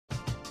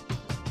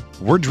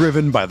We're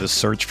driven by the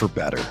search for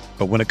better.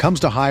 But when it comes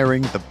to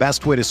hiring, the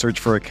best way to search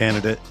for a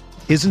candidate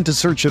isn't to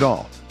search at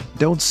all.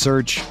 Don't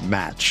search,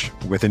 match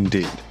with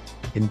Indeed.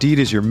 Indeed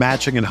is your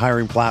matching and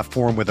hiring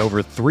platform with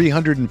over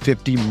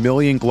 350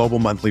 million global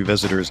monthly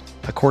visitors,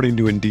 according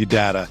to Indeed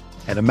data,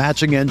 and a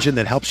matching engine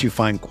that helps you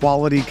find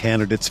quality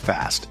candidates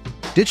fast.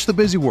 Ditch the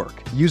busy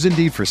work. Use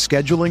Indeed for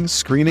scheduling,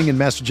 screening, and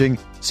messaging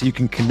so you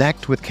can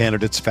connect with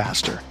candidates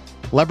faster.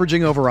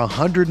 Leveraging over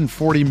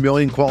 140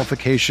 million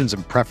qualifications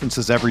and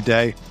preferences every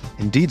day,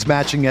 Indeed's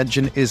matching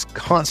engine is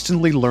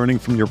constantly learning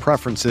from your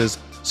preferences,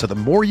 so the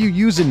more you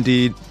use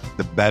Indeed,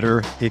 the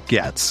better it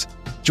gets.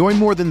 Join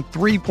more than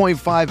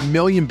 3.5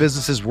 million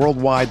businesses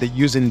worldwide that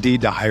use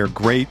Indeed to hire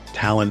great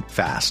talent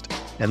fast.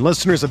 And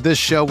listeners of this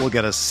show will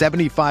get a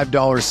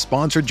 $75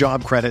 sponsored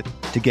job credit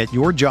to get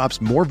your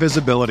jobs more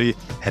visibility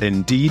at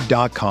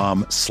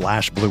Indeed.com/Blue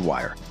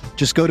Wire.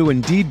 Just go to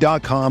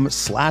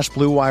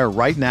Indeed.com/Blue Wire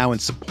right now and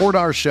support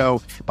our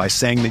show by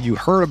saying that you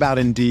heard about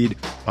Indeed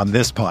on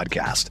this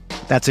podcast.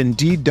 That's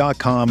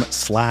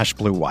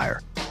Indeed.com/Blue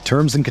Wire.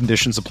 Terms and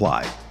conditions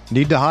apply.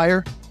 Need to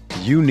hire?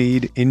 You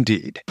need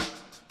Indeed.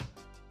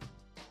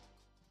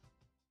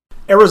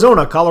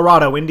 Arizona,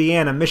 Colorado,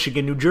 Indiana,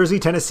 Michigan, New Jersey,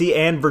 Tennessee,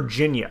 and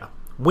Virginia.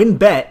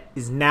 WynnBET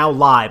is now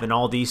live in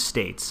all these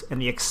states,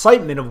 and the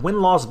excitement of Wynn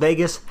Las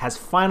Vegas has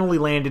finally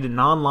landed in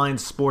online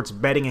sports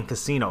betting and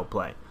casino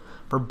play.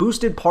 For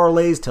boosted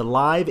parlays to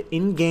live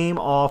in-game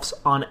offs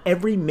on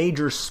every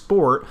major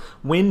sport,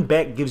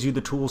 WynnBET gives you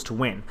the tools to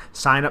win.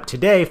 Sign up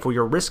today for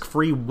your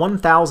risk-free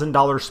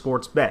 $1,000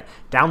 sports bet.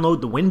 Download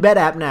the WynnBET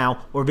app now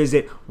or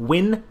visit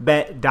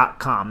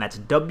wynnbet.com. That's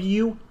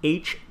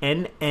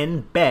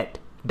WHNN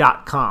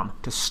bet.com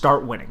to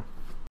start winning.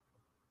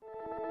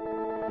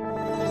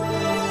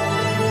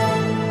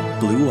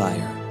 Blue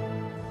Wire.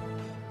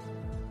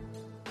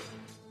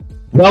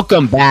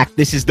 Welcome back.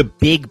 This is the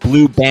Big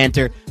Blue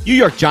Banter, New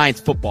York Giants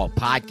football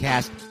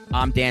podcast.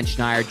 I'm Dan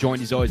Schneider,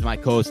 joined as always by my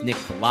co-host Nick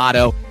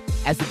Filato.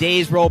 As the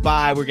days roll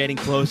by, we're getting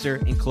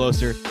closer and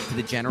closer to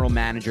the general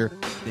manager,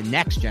 the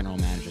next general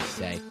manager,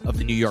 of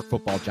the New York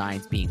football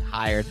Giants being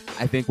hired.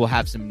 I think we'll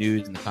have some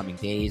news in the coming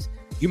days.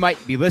 You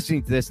might be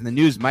listening to this and the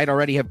news might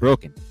already have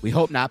broken. We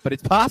hope not, but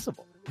it's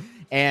possible.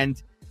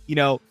 And,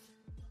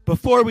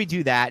 before we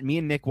do that, me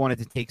and Nick wanted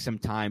to take some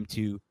time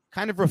to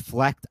kind of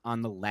reflect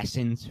on the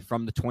lessons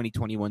from the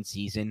 2021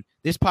 season.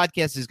 This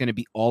podcast is going to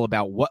be all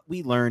about what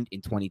we learned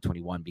in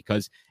 2021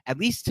 because, at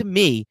least to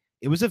me,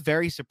 it was a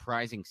very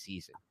surprising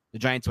season. The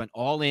Giants went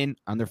all in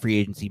on their free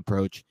agency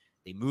approach.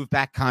 They moved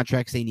back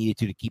contracts they needed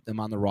to keep them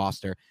on the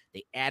roster.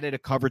 They added a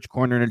coverage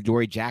corner in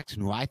Adoree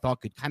Jackson, who I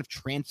thought could kind of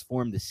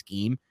transform the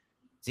scheme.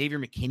 Xavier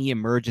McKinney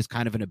emerged as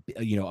kind of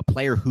a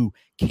player who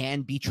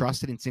can be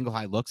trusted in single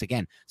high looks.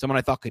 Again, someone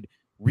I thought could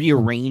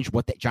rearrange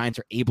what the Giants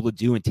are able to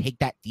do and take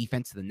that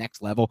defense to the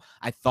next level.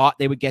 I thought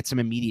they would get some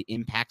immediate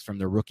impacts from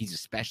their rookies,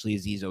 especially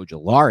Azeez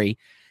Ojulari.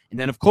 And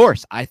then, of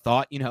course, I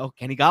thought,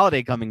 Kenny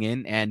Golladay coming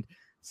in and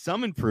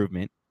some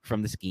improvement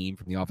from the scheme,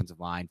 from the offensive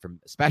line,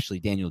 from especially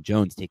Daniel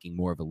Jones taking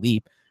more of a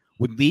leap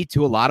would lead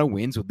to a lot of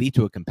wins, would lead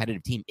to a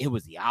competitive team. It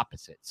was the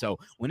opposite. So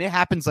when it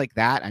happens like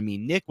that,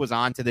 Nick was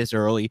on to this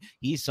early.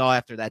 He saw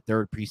after that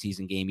third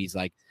preseason game, he's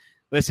like,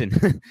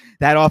 listen,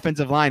 that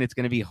offensive line, it's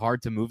going to be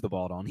hard to move the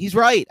ball on. He's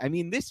right.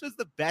 This was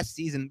the best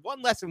season.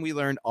 One lesson we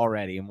learned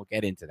already, and we'll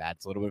get into that.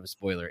 It's a little bit of a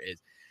spoiler,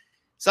 is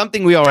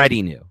something we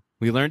already knew.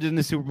 We learned it in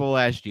the Super Bowl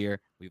last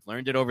year. We've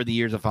learned it over the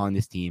years of following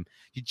this team.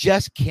 You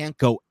just can't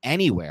go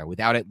anywhere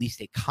without at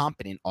least a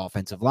competent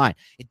offensive line.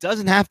 It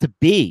doesn't have to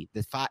be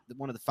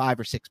one of the 5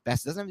 or 6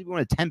 best. It doesn't have to be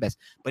one of the 10 best,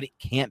 but it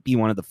can't be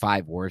one of the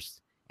 5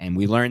 worst. And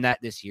we learned that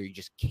this year. You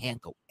just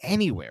can't go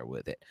anywhere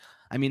with it.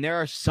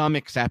 There are some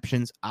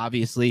exceptions.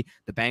 Obviously,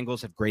 the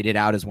Bengals have graded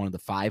out as one of the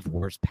 5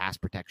 worst pass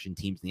protection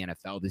teams in the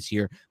NFL this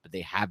year, but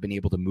they have been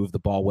able to move the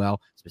ball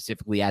well,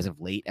 specifically as of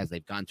late, as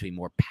they've gone to a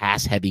more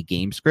pass-heavy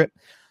game script.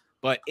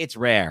 But it's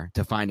rare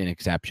to find an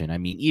exception.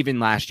 Even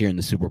last year in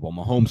the Super Bowl,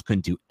 Mahomes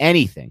couldn't do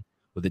anything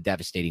with a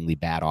devastatingly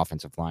bad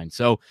offensive line.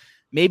 So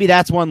maybe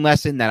that's one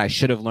lesson that I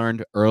should have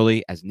learned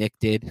early, as Nick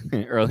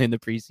did early in the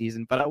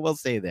preseason. But I will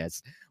say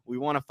this. We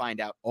want to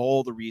find out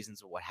all the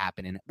reasons of what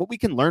happened and what we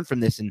can learn from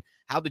this and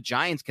how the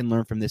Giants can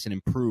learn from this and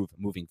improve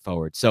moving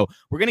forward. So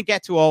we're going to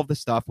get to all of the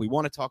stuff. We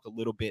want to talk a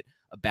little bit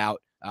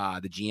about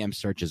the GM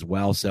search as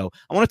well. So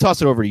I want to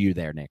toss it over to you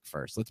there, Nick,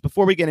 first.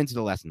 Before we get into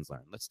the lessons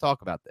learned, let's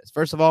talk about this.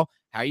 First of all,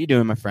 how are you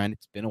doing, my friend?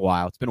 It's been a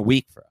while. It's been a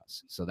week for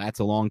us. So that's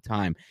a long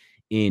time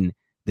in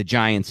the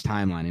Giants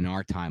timeline, in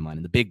our timeline,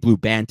 in the Big Blue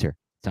Banter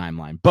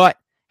timeline. But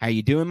how are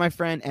you doing, my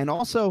friend? And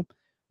also,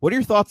 what are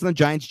your thoughts on the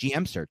Giants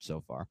GM search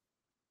so far?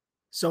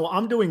 So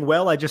I'm doing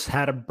well. I just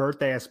had a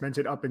birthday. I spent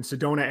it up in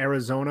Sedona,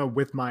 Arizona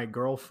with my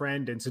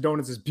girlfriend. And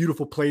Sedona is this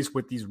beautiful place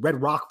with these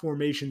red rock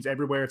formations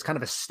everywhere. It's kind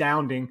of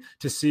astounding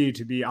to see,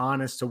 to be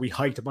honest. So we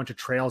hiked a bunch of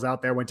trails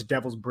out there, went to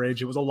Devil's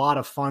Bridge. It was a lot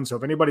of fun. So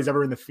if anybody's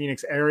ever in the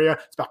Phoenix area,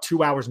 it's about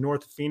 2 hours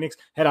north of Phoenix,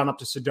 head on up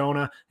to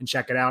Sedona and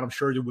check it out. I'm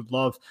sure you would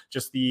love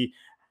just the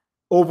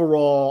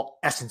overall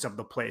essence of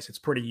the place. It's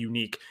pretty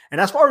unique.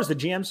 And as far as the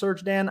GM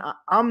search, Dan,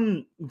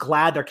 I'm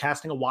glad they're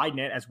casting a wide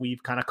net, as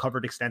we've kind of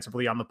covered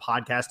extensively on the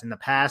podcast in the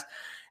past.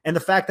 And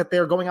the fact that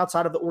they're going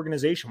outside of the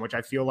organization, which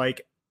I feel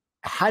like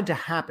had to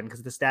happen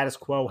because the status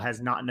quo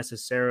has not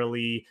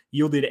necessarily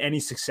yielded any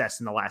success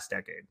in the last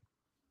decade.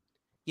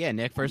 Yeah,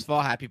 Nick, first of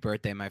all, happy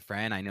birthday, my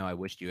friend. I know I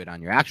wished you it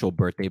on your actual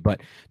birthday,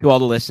 but to all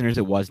the listeners,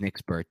 it was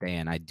Nick's birthday.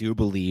 And I do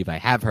believe, I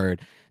have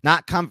heard,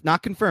 not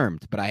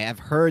confirmed, but I have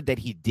heard that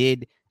he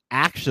did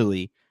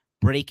actually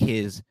break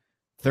his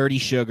 30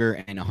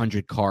 sugar and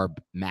 100 carb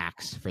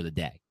max for the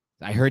day.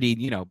 I heard he,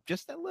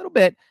 just a little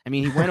bit. I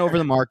mean, he went over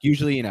the mark.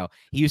 Usually, he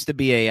used to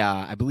be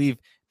I believe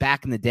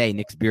back in the day,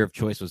 Nick's beer of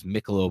choice was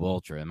Michelob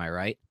Ultra. Am I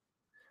right?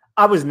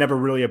 I was never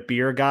really a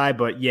beer guy,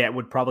 but yeah, it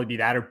would probably be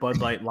that or Bud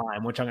Light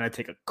Lime, which I'm going to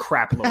take a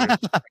crap load of.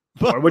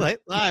 Bud Light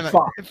Lime.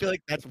 I feel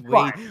like that's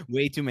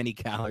way too many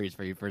calories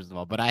for you, first of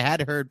all. But I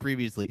had heard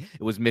previously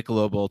it was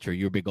Michelob Ultra.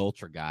 You're a big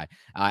Ultra guy.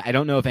 I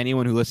don't know if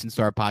anyone who listens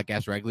to our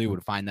podcast regularly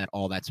would find that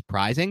all that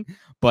surprising,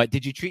 but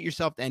did you treat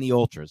yourself to any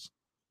Ultras?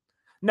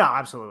 No,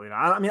 absolutely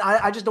not. I mean,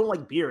 I just don't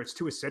like beer. It's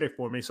too acidic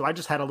for me. So I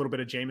just had a little bit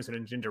of Jameson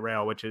and ginger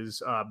ale, which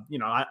is,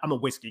 I'm a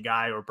whiskey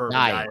guy or bourbon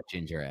guy.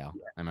 Ginger ale.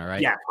 Yeah. Am I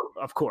right? Yeah,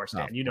 of course,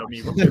 Dan. You know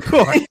me. Of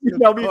course. You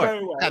know me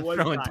very well. I'm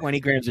throwing 20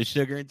 grams of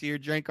sugar into your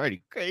drink. Are you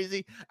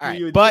crazy? All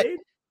right.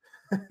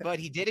 But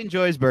he did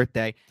enjoy his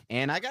birthday.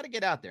 And I got to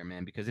get out there,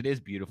 man, because it is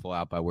beautiful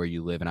out by where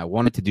you live. And I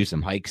wanted to do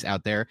some hikes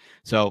out there.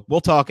 So we'll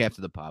talk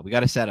after the pod. We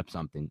got to set up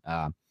something.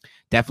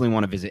 Definitely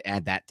want to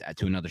add that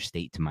to another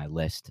state to my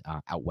list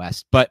out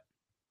west. But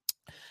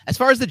as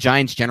far as the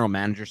Giants general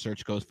manager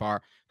search goes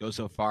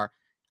so far,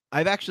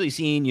 I've actually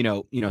seen,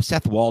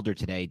 Seth Walder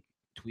today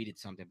tweeted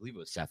something. I believe it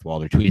was Seth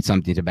Walder tweeted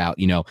something about,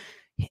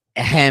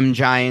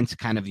 Giants,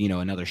 kind of,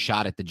 another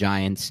shot at the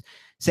Giants,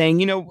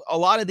 saying, a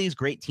lot of these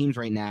great teams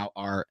right now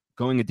are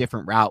going a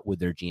different route with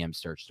their GM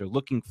search. They're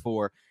looking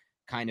for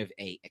kind of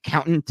a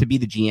accountant to be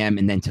the GM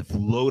and then to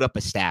load up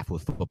a staff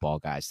with football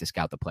guys to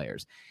scout the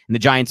players. And the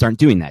Giants aren't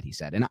doing that, he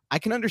said. And I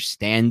can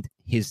understand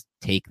his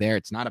take there.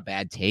 It's not a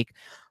bad take.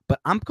 But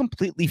I'm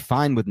completely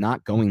fine with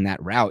not going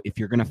that route if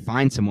you're going to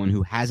find someone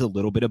who has a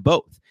little bit of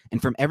both.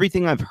 And from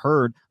everything I've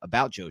heard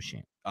about Joe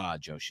Schoen,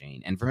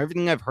 and from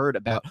everything I've heard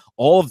about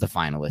all of the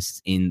finalists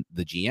in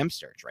the GM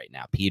search right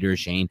now, Peter,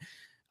 Schoen,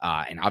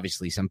 and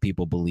obviously some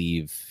people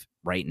believe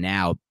right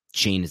now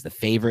Schoen is the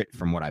favorite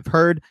from what I've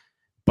heard.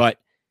 But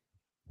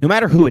no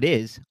matter who it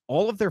is,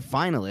 all of their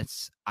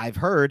finalists, I've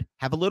heard,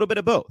 have a little bit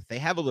of both. They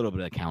have a little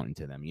bit of accounting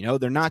to them.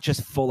 They're not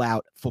just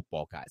full-out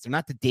football guys. They're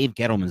not the Dave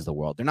Gettlemans of the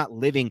world. They're not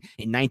living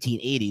in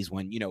 1980s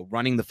when,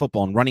 running the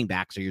football and running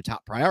backs are your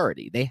top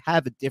priority. They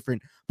have a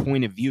different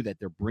point of view that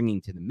they're bringing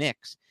to the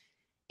mix,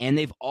 and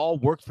they've all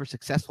worked for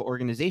successful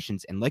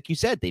organizations. And like you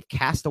said, they've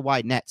cast a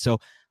wide net. So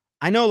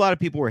I know a lot of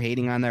people were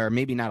hating on there, or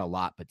maybe not a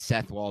lot, but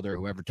Seth Walder,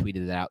 whoever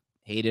tweeted it out,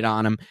 hated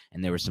on him,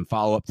 and there was some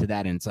follow-up to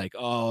that, and it's like,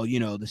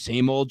 the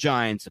same old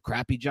Giants, the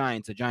crappy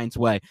Giants, the Giants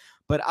way.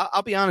 But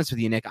I'll be honest with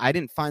you, Nick, I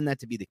didn't find that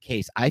to be the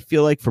case. I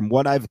feel like from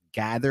what I've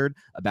gathered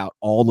about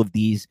all of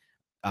these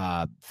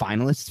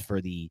finalists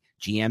for the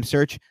GM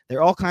search, they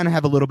all kind of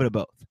have a little bit of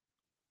both.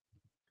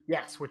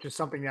 Yes, which is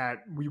something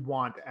that we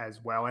want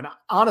as well. And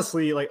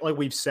honestly, like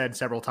we've said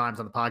several times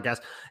on the podcast,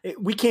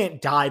 we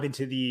can't dive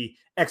into the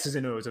X's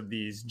and O's of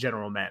these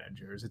general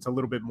managers. It's a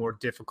little bit more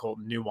difficult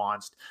and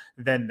nuanced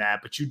than that.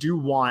 But you do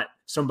want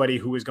somebody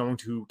who is going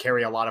to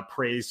carry a lot of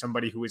praise,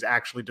 somebody who is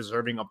actually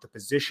deserving of the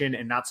position,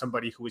 and not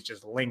somebody who is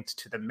just linked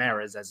to the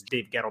Maras as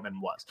Dave Gettleman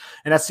was.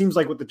 And that seems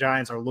like what the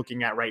Giants are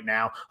looking at right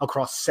now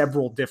across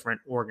several different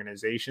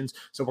organizations.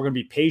 So we're going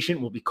to be patient.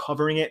 We'll be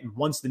covering it. And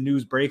once the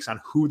news breaks on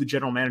who the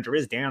general manager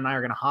is, Dan and I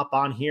are going to hop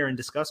on here and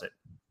discuss it.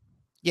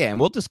 Yeah, and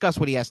we'll discuss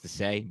what he has to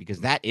say, because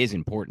that is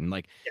important.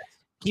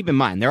 Keep in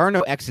mind, there are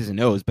no X's and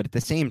O's, but at the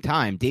same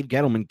time, Dave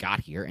Gettleman got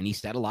here and he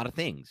said a lot of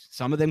things.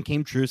 Some of them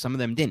came true, some of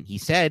them didn't. He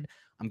said,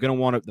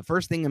 the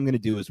first thing I'm going to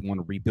do is want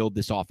to rebuild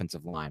this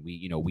offensive line.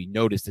 We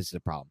noticed this is a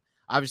problem.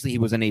 Obviously, he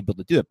was unable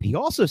to do it. But he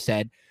also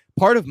said,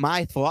 part of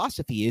my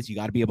philosophy is you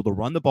got to be able to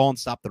run the ball and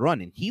stop the run.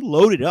 And he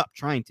loaded up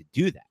trying to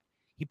do that.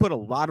 He put a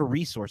lot of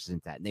resources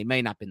into that, and they may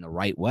not have been the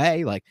right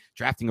way. Like,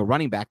 drafting a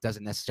running back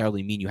doesn't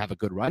necessarily mean you have a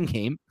good run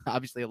game.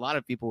 Obviously, a lot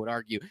of people would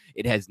argue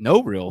it has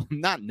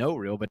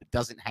but it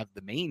doesn't have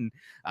the main,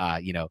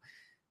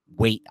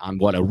 weight on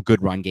what a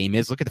good run game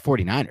is. Look at the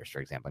 49ers, for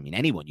example. I mean,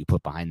 anyone you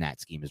put behind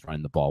that scheme is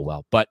running the ball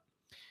well. But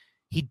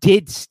he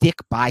did stick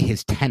by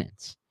his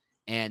tenets,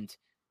 and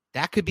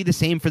that could be the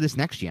same for this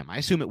next GM. I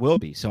assume it will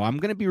be. So I'm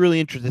going to be really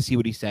interested to see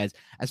what he says.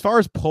 As far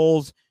as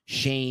Poles,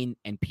 Schoen,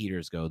 and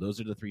Peters go,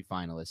 those are the three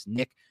finalists.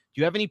 Nick,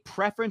 do you have any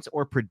preference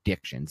or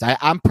predictions?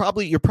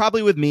 You're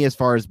probably with me as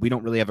far as we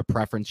don't really have a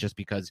preference just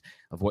because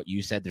of what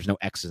you said. There's no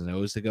X's and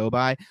O's to go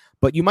by,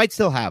 but you might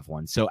still have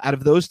one. So out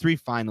of those three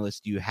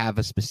finalists, do you have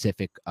a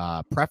specific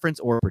preference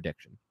or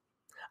prediction?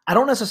 I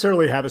don't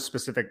necessarily have a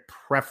specific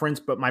preference,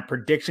 but my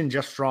prediction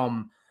just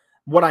from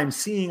what I'm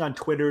seeing on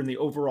Twitter and the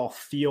overall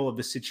feel of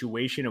the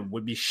situation, it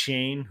would be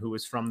Shane, who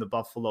is from the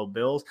Buffalo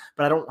Bills,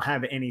 but I don't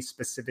have any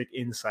specific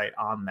insight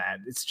on that.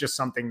 It's just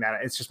something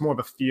that it's just more of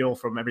a feel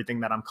from everything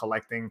that I'm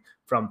collecting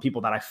from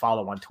people that I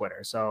follow on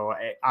Twitter. So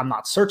I'm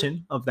not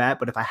certain of that,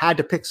 but if I had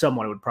to pick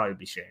someone, it would probably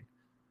be Shane.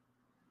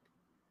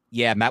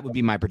 Yeah, that would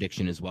be my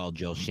prediction as well,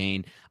 Jill.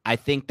 Shane. I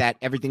think that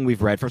everything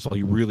we've read, first of all,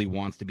 he really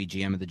wants to be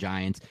GM of the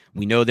Giants.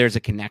 We know there's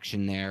a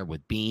connection there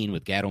with Beane,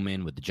 with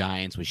Gettleman, with the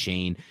Giants, with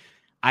Shane.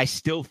 I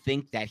still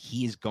think that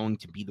he is going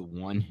to be the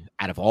one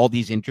out of all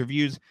these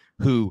interviews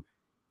who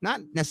not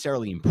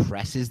necessarily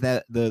impresses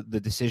the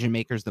decision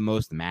makers the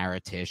most, the Mara,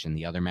 Tish, and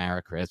the other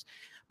Mara, Chris,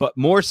 but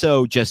more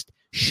so just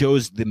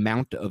shows the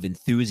amount of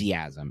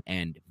enthusiasm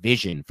and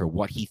vision for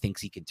what he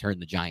thinks he can turn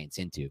the Giants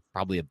into.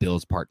 Probably a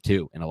Bills part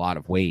 2 in a lot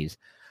of ways.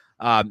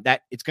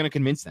 That it's going to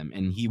convince them,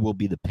 and he will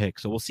be the pick.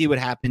 So we'll see what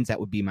happens. That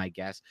would be my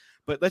guess.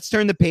 But let's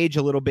turn the page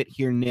a little bit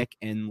here, Nick,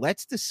 and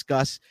let's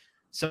discuss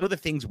some of the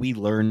things we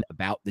learned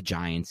about the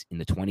Giants in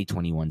the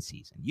 2021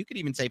 season. You could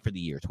even say for the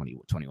year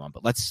 2021,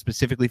 but let's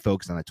specifically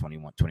focus on the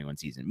 21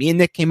 season. Me and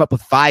Nick came up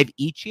with 5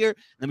 each year, and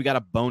then we got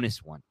a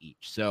bonus one each.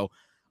 So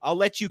I'll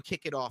let you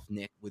kick it off,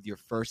 Nick, with your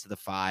first of the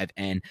 5.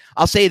 And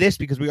I'll say this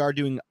because we are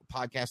doing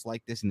podcasts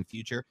like this in the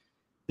future.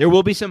 There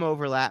will be some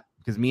overlap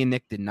because me and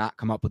Nick did not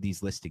come up with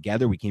these lists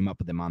together. We came up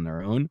with them on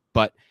their own,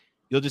 but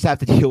you'll just have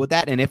to deal with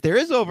that. And if there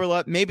is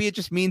overlap, maybe it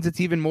just means it's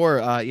even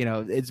more,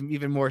 it's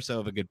even more so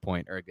of a good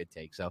point or a good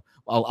take. So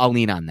I'll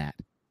lean on that.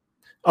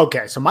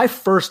 Okay. So my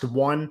first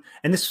one,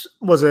 and this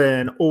was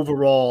an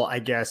overall, I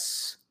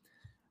guess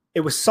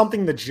it was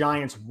something the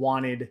Giants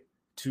wanted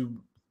to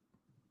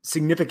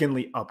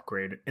significantly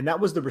upgrade, and that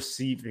was the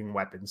receiving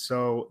weapons.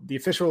 So the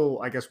official,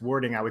 I guess,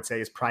 wording I would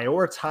say is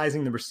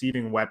prioritizing the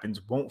receiving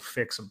weapons won't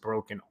fix a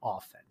broken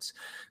offense.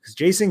 Because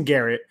Jason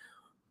Garrett,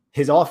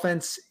 his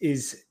offense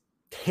is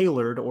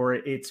tailored, or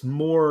it's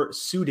more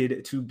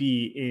suited to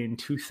be in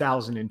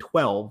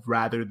 2012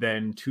 rather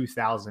than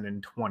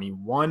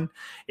 2021.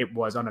 It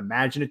was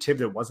unimaginative.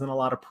 There wasn't a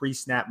lot of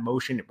pre-snap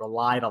motion. It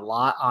relied a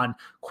lot on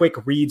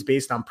quick reads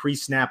based on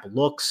pre-snap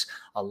looks,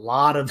 a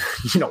lot of,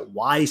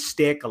 Y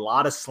stick, a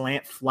lot of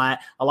slant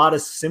flat, a lot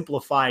of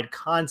simplified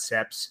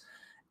concepts.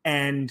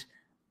 And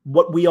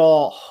what we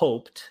all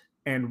hoped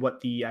and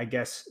what the, I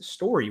guess,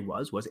 story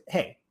was,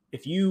 hey,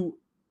 if you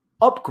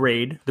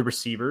upgrade the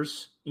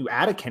receivers, you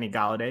add a Kenny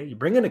Golladay, you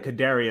bring in a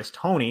Kadarius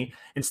Toney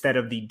instead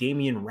of the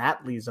Damian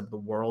Ratleys of the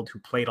world who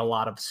played a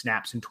lot of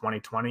snaps in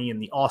 2020,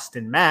 and the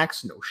Austin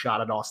Macks, no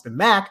shot at Austin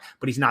Mack,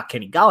 but he's not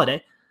Kenny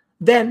Golladay.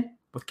 Then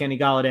with Kenny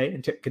Golladay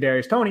and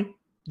Kadarius Toney,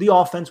 the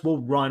offense will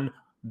run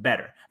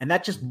better. And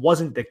that just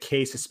wasn't the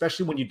case,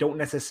 especially when you don't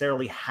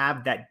necessarily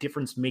have that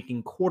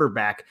difference-making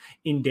quarterback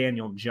in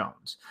Daniel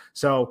Jones.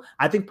 So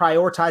I think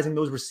prioritizing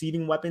those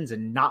receiving weapons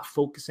and not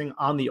focusing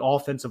on the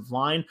offensive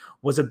line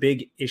was a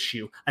big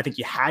issue. I think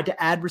you had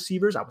to add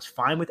receivers. I was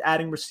fine with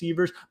adding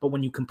receivers, but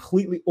when you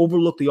completely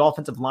overlook the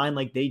offensive line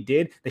like they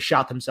did, they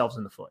shot themselves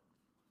in the foot.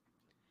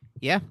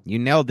 Yeah, you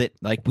nailed it.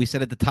 Like we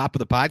said at the top of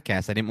the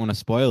podcast, I didn't want to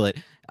spoil it,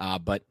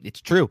 but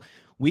it's true.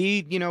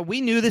 We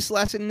knew this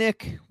lesson,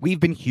 Nick.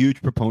 We've been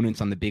huge proponents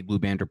on the Big Blue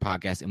Banter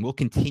podcast, and we'll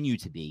continue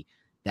to be,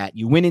 that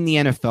you win in the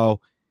NFL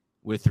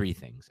with 3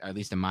 things, or at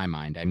least in my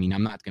mind. I mean,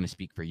 I'm not going to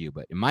speak for you,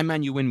 but in my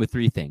mind, you win with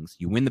 3 things.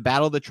 You win the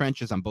battle of the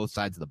trenches on both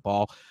sides of the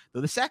ball.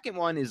 Though the second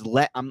one is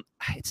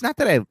it's not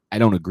that I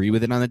don't agree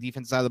with it on the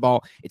defense side of the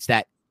ball. It's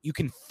that you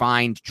can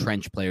find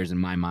trench players in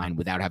my mind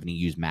without having to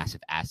use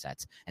massive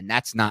assets. And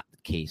that's not the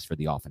case for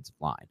the offensive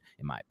line,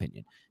 in my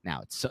opinion.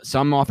 Now,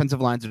 some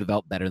offensive lines are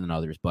developed better than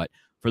others, but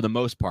for the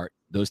most part,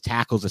 those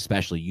tackles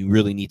especially, you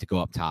really need to go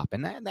up top.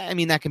 And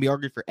that can be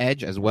argued for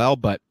edge as well.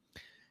 But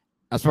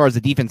as far as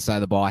the defense side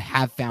of the ball, I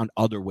have found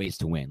other ways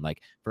to win.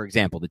 Like, for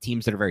example, the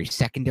teams that are very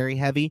secondary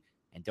heavy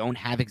and don't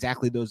have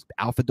exactly those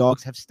alpha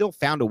dogs have still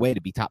found a way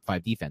to be top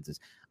 5 defenses.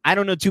 I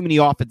don't know too many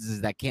offenses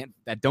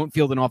that don't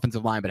field an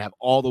offensive line but have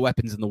all the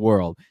weapons in the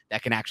world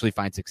that can actually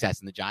find success.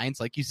 In the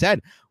Giants, like you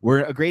said,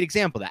 were a great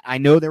example of that. I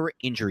know there were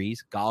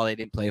injuries. Golladay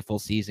didn't play a full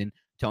season.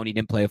 Toney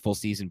didn't play a full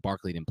season.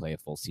 Barkley didn't play a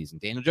full season.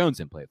 Daniel Jones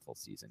didn't play a full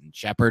season. And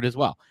Shepard as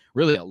well.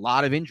 Really a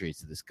lot of injuries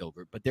to this skill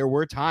group. But there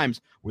were times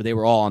where they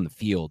were all on the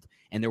field.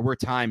 And there were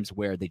times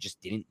where they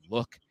just didn't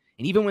look.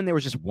 And even when there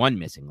was just one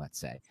missing, let's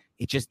say,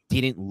 it just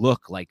didn't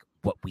look like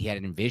what we had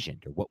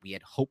envisioned or what we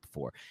had hoped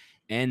for.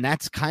 And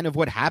that's kind of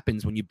what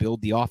happens when you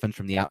build the offense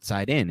from the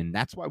outside in. And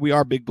that's why we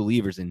are big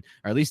believers in,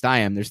 or at least I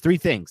am. There's 3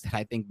 things that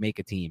I think make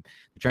a team: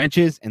 the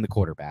trenches and the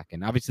quarterback.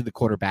 And obviously the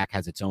quarterback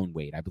has its own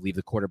weight. I believe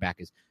the quarterback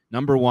is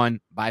number 1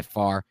 by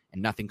far,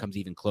 and nothing comes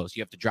even close.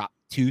 You have to drop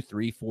 2,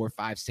 3, 4,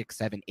 5, 6,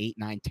 7, 8,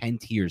 9, 10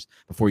 tiers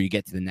before you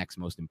get to the next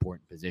most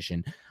important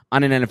position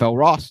on an NFL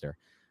roster.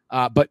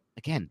 But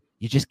again,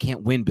 you just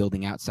can't win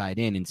building outside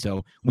in. And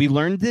so we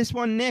learned this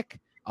one, Nick.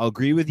 I'll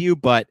agree with you,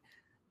 but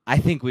I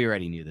think we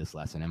already knew this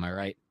lesson. Am I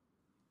right?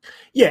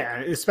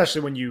 Yeah,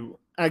 especially when you,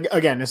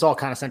 again, this all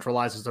kind of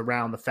centralizes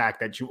around the fact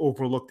that you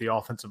overlooked the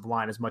offensive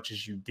line as much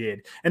as you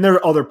did. And there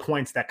are other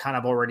points that kind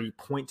of already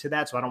point to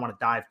that. So I don't want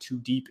to dive too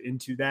deep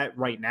into that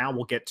right now.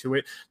 We'll get to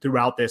it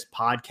throughout this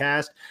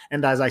podcast.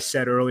 And as I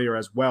said earlier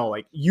as well,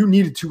 like, you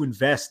needed to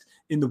invest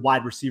in the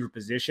wide receiver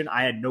position.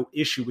 I had no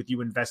issue with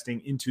you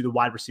investing into the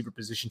wide receiver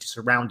position to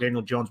surround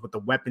Daniel Jones with the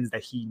weapons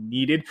that he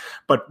needed.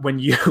 But when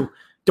you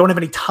don't have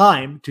any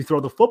time to throw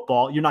the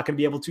football, you're not going to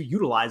be able to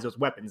utilize those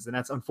weapons. And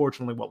that's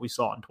unfortunately what we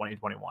saw in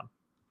 2021.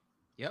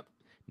 Yep,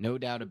 no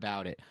doubt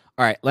about it.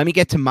 All right, let me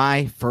get to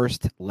my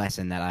first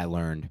lesson that I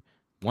learned.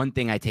 One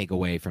thing I take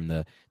away from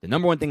the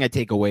number one thing I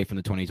take away from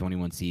the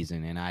 2021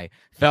 season, and I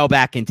fell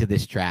back into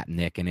this trap,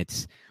 Nick, and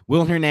it's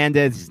Will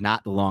Hernandez is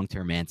not the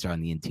long-term answer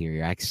on the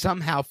interior. I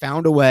somehow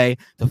found a way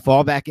to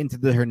fall back into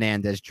the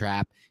Hernandez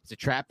trap. It's a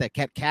trap that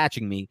kept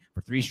catching me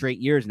for 3 straight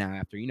years now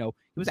after, he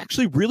was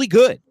actually really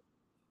good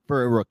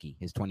for a rookie,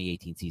 his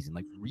 2018 season,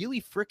 like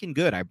really freaking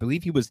good. I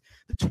believe he was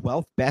the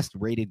 12th best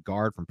rated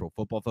guard from Pro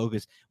Football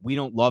Focus. We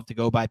don't love to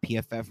go by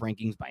PFF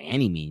rankings by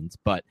any means,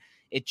 but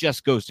it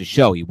just goes to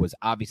show he was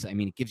obviously,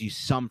 it gives you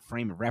some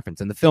frame of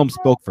reference, and the film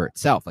spoke for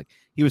itself. Like,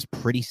 he was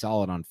pretty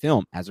solid on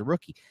film as a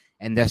rookie.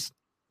 And this,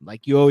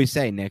 like you always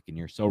say, Nick, and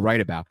you're so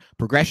right about,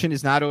 progression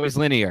is not always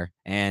linear,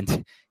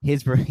 and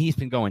he's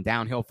been going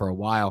downhill for a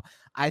while.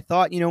 I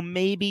thought,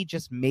 maybe,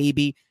 just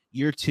maybe,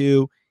 year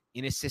 2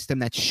 in a system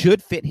that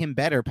should fit him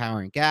better, power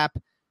and gap.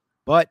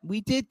 But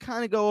we did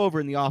kind of go over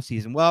in the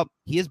offseason. Well,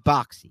 he is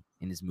boxy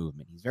in his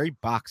movement. He's very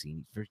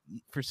boxy.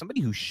 For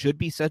somebody who should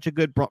be such a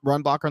good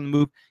run blocker on the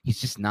move, he's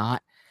just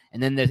not.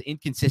 And then the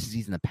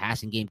inconsistencies in the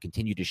passing game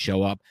continue to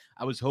show up.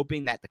 I was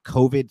hoping that the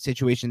COVID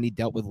situation he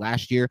dealt with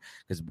last year,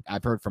 because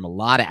I've heard from a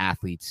lot of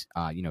athletes,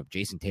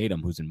 Jason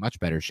Tatum, who's in much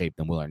better shape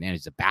than Will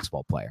Hernandez, is a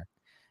basketball player.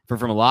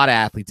 From a lot of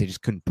athletes, they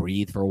just couldn't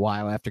breathe for a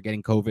while after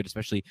getting COVID,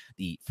 especially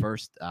the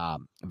first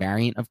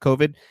variant of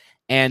COVID.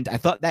 And I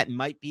thought that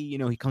might be,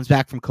 he comes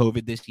back from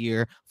COVID this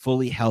year,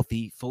 fully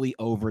healthy, fully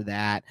over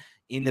that,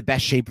 in the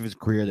best shape of his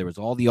career. There was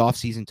all the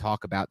offseason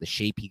talk about the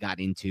shape he got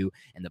into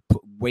and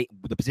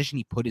the position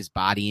he put his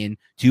body in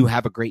to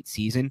have a great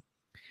season.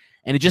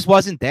 And it just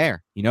wasn't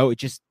there.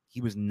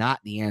 He was not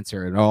the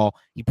answer at all.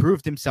 He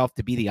proved himself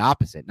to be the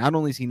opposite. Not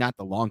only is he not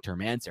the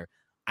long-term answer,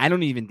 I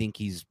don't even think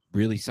he's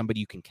really somebody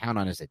you can count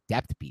on as a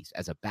depth piece,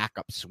 as a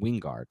backup swing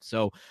guard.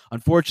 So,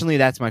 unfortunately,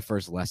 that's my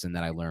first lesson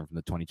that I learned from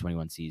the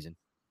 2021 season.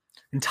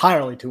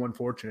 Entirely too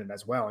unfortunate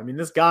as well.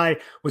 This guy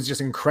was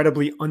just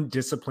incredibly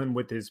undisciplined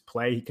with his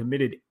play. He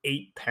committed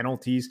 8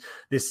 penalties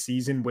this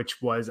season,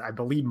 which was, I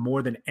believe,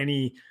 more than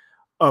any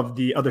of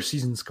the other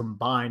seasons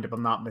combined, if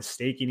I'm not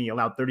mistaken. He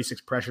allowed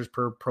 36 pressures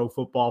per Pro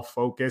Football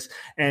Focus,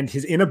 and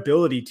his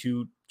inability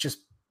to just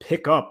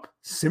pick up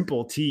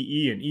simple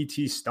TE and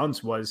ET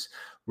stunts was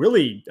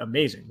really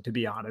amazing, to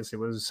be honest. It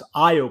was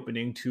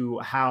eye-opening to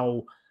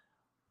how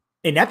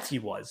inept he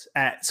was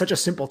at such a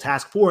simple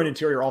task for an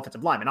interior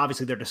offensive lineman.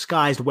 Obviously, they're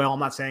disguised well. I'm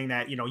not saying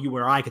that, you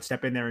or I could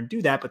step in there and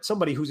do that, but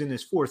somebody who's in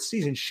his 4th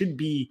season should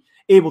be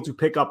able to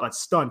pick up a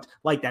stunt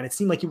like that. It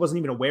seemed like he wasn't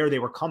even aware they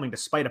were coming,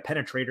 despite a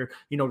penetrator,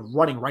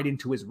 running right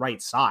into his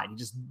right side. He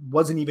just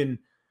wasn't even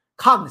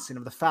cognizant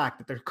of the fact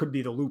that there could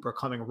be the looper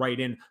coming right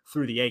in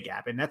through the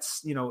A-gap. And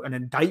that's, an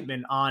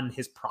indictment on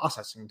his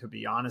processing, to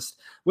be honest.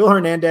 Will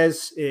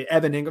Hernandez,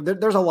 Evan Ingram,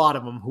 there's a lot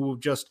of them who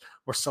just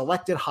were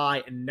selected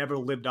high and never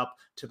lived up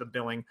to the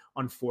billing,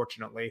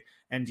 unfortunately.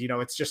 And,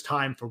 it's just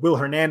time for Will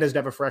Hernandez to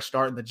have a fresh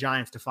start and the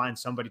Giants to find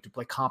somebody to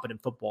play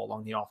competent football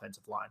along the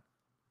offensive line.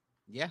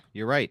 Yeah,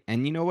 you're right.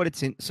 And you know what?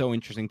 It's so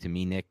interesting to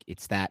me, Nick.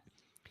 It's that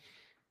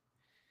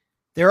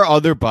there are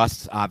other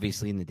busts,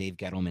 obviously, in the Dave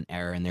Gettleman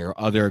era, and there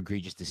are other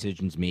egregious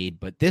decisions made,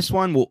 but this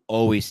one will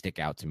always stick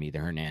out to me, the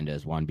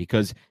Hernandez one,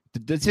 because the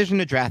decision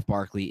to draft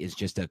Barkley is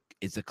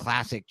a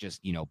classic,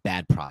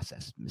 bad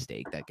process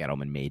mistake that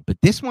Gettleman made. But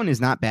this one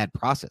is not bad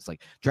process.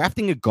 Like,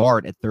 drafting a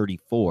guard at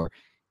 34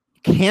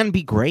 can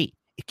be great.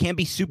 It can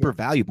be super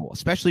valuable,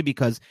 especially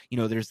because,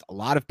 there's a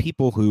lot of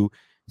people who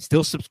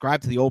still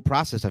subscribe to the old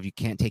process of you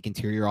can't take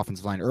interior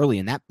offensive line early,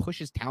 and that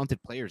pushes talented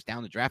players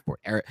down the draft board.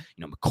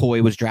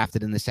 McCoy was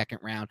drafted in the 2nd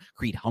round.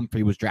 Creed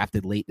Humphrey was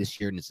drafted late this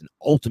year and is an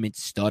ultimate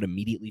stud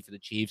immediately for the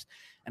Chiefs.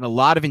 And a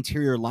lot of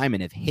interior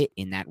linemen have hit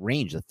in that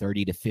range, the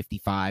 30 to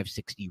 55,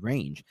 60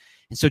 range.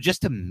 And so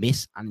just to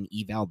miss on an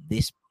eval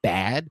this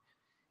bad,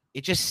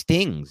 it just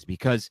stings,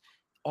 because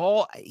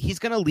he's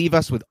going to leave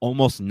us with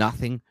almost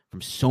nothing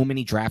from so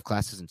many draft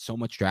classes and so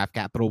much draft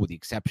capital, with the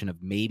exception of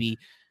maybe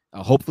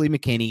hopefully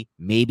McKinney,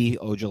 maybe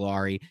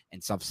Ojulari,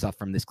 and some stuff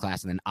from this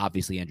class, and then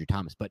obviously Andrew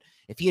Thomas. But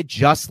if he had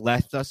just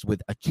left us with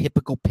a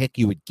typical pick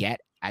you would get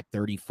at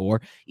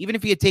 34, even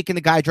if he had taken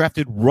the guy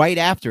drafted right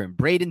after him,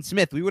 Braden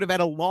Smith, we would have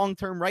had a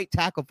long-term right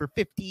tackle for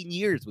 15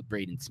 years with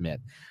Braden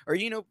Smith. Or,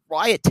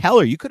 Wyatt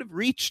Teller. You could have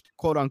reached,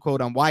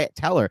 quote-unquote, on Wyatt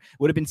Teller.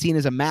 Would have been seen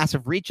as a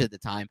massive reach at the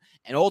time,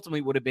 and ultimately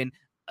would have been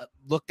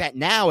looked at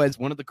now as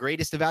one of the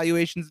greatest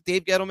evaluations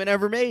Dave Gettleman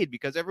ever made,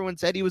 because everyone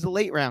said he was a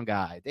late round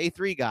guy, day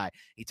 3 guy.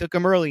 He took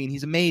him early and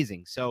he's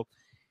amazing. So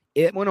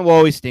it will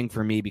always sting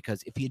for me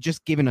because if he had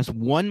just given us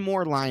one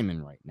more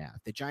lineman right now,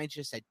 if the Giants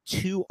just had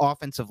 2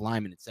 offensive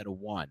linemen instead of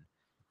 1,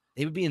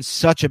 they would be in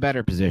such a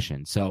better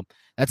position. So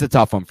that's a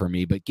tough one for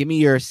me. But give me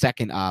your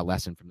second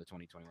lesson from the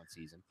 2021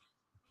 season.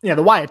 Yeah,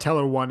 the Wyatt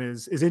Teller one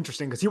is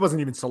interesting because he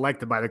wasn't even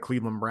selected by the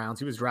Cleveland Browns.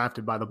 He was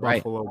drafted by the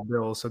Buffalo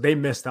Bills. So they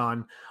missed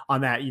on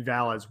that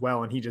eval as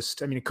well. And he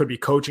just, I mean, it could be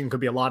coaching, could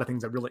be a lot of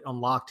things that really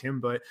unlocked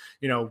him. But,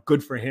 you know,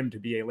 good for him to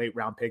be a late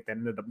round pick that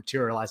ended up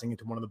materializing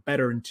into one of the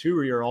better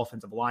interior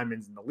offensive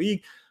linemen in the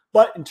league.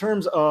 But in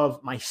terms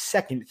of my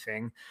second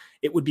thing,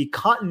 it would be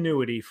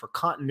continuity for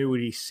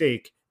continuity's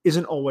sake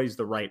isn't always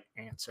the right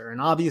answer. And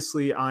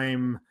obviously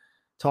I'm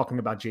talking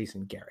about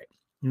Jason Garrett.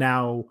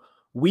 Now,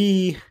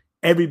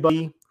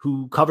 everybody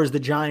who covers the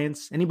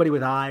Giants, anybody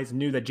with eyes,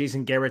 knew that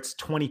Jason Garrett's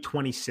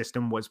 2020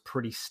 system was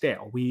pretty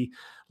stale. We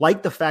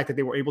liked the fact that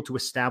they were able to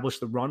establish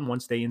the run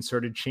once they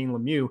inserted Shane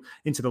Lemieux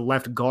into the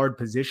left guard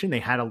position. They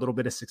had a little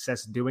bit of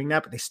success doing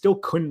that, but they still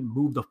couldn't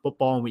move the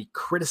football. And we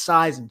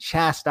criticized and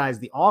chastised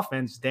the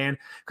offense, Dan,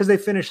 because they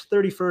finished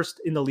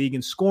 31st in the league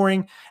in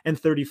scoring and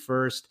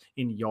 31st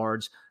in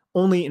yards,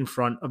 only in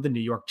front of the New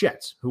York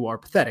Jets, who are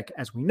pathetic,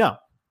 as we know.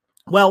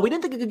 Well, we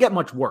didn't think it could get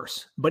much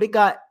worse, but it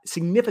got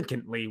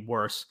significantly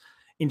worse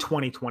in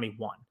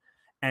 2021.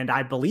 And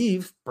I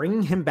believe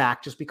bringing him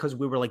back just because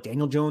we were like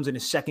Daniel Jones in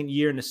his second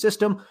year in the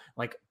system,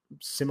 like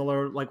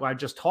similar, like what I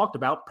just talked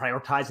about,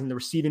 prioritizing the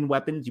receiving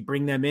weapons, you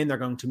bring them in, they're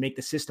going to make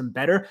the system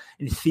better.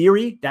 In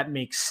theory, that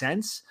makes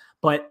sense,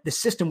 but the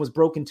system was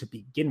broken to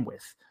begin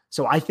with.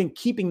 So I think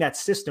keeping that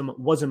system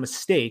was a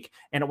mistake,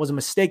 and it was a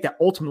mistake that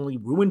ultimately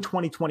ruined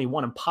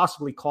 2021 and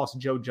possibly cost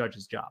Joe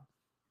Judge's job.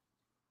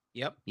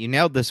 Yep. You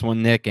nailed this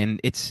one, Nick.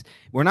 And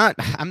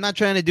I'm not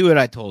trying to do it.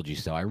 I told you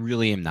so. I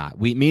really am not.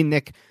 Me and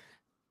Nick,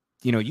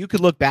 you know, you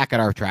could look back at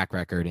our track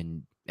record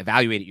and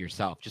evaluate it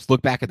yourself. Just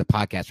look back at the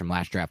podcast from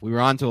last draft. We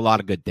were on to a lot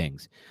of good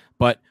things.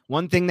 But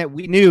one thing that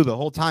we knew the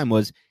whole time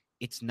was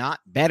it's not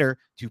better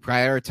to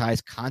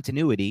prioritize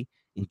continuity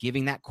in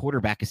giving that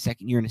quarterback a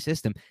second year in a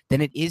system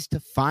than it is to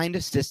find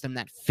a system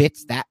that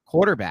fits that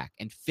quarterback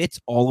and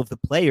fits all of the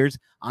players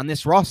on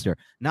this roster.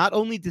 Not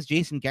only does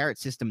Jason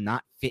Garrett's system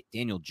not fit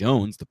Daniel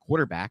Jones, the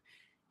quarterback,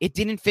 it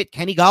didn't fit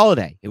Kenny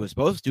Golladay. It was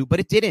supposed to, but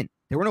it didn't.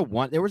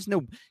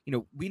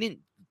 We didn't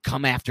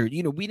come after,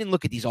 we didn't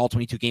look at these all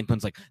 22 game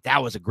plans like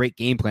that was a great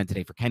game plan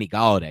today for Kenny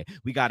Golladay.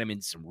 We got him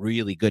in some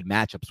really good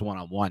matchups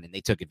one-on-one, and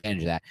they took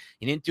advantage of that.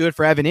 He didn't do it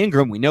for Evan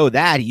Ingram. We know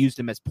that. He used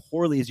him as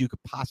poorly as you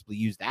could possibly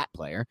use that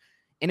player.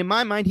 And in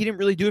my mind, he didn't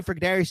really do it for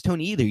Kadarius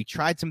Toney either. He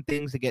tried some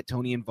things to get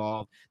Toney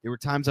involved. There were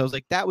times I was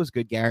like, that was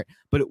good, Garrett,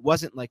 but it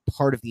wasn't like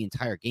part of the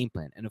entire game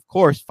plan. And of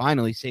course,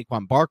 finally,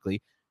 Saquon Barkley,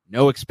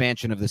 no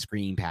expansion of the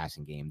screen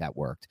passing game that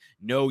worked.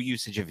 No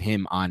usage of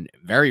him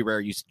very rare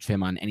usage of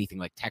him on anything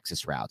like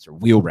Texas routes or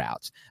wheel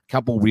routes. A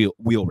couple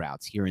wheel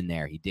routes here and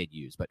there he did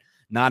use, but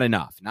not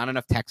enough. Not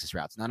enough Texas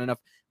routes. Not enough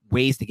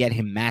ways to get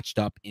him matched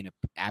up in an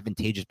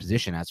advantageous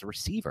position as a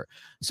receiver.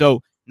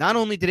 So not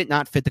only did it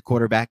not fit the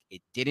quarterback,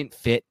 it didn't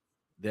fit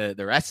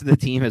the rest of the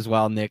team as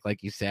well, Nick,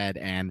 like you said.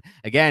 And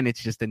again,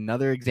 it's just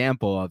another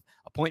example of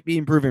a point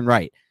being proven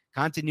right.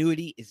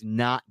 Continuity is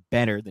not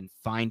better than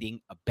finding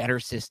a better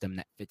system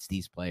that fits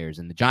these players.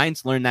 And the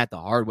Giants learned that the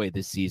hard way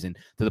this season,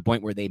 to the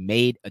point where they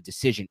made a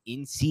decision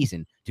in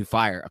season to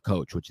fire a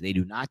coach, which they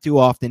do not do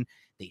often.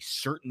 They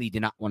certainly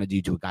did not want to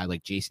do to a guy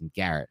like Jason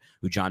Garrett,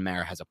 who John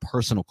Mara has a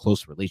personal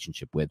close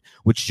relationship with,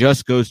 which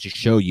just goes to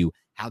show you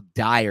how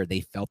dire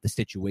they felt the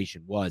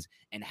situation was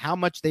and how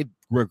much they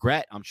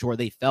regret, I'm sure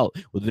they felt,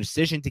 with the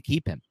decision to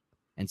keep him.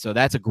 And so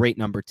that's a great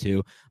number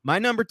 2. My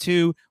number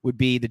 2 would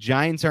be the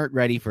Giants aren't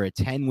ready for a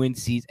 10-win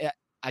season.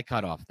 I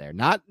cut off there.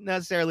 Not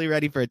necessarily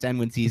ready for a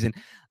 10-win season.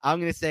 I'm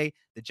going to say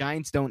the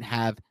Giants don't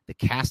have the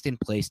cast in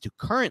place to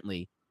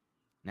currently,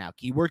 now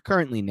keyword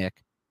currently,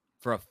 Nick,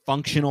 for a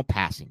functional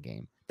passing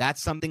game.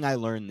 That's something I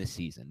learned this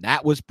season.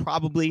 That was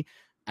probably,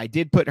 I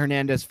did put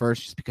Hernandez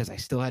first just because I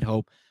still had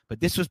hope, but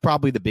this was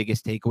probably the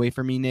biggest takeaway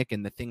for me, Nick,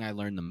 and the thing I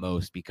learned the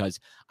most, because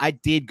I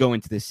did go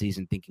into this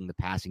season thinking the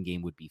passing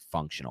game would be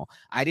functional.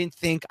 I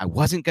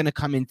wasn't going to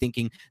come in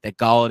thinking that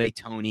Golladay,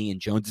 Toney, and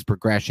Jones's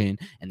progression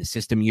and the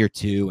system year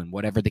 2 and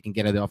whatever they can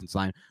get out of the offensive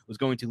line was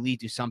going to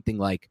lead to something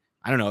like,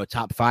 I don't know, a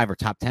top 5 or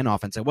top 10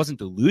 offense. I wasn't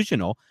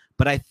delusional,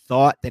 but I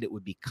thought that it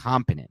would be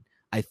competent.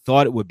 I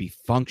thought it would be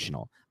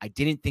functional. I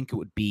didn't think it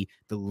would be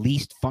the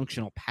least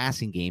functional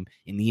passing game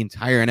in the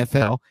entire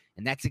NFL,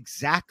 and that's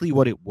exactly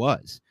what it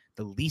was.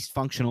 The least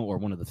functional, or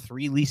one of the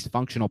 3 least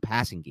functional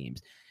passing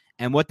games.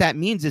 And what that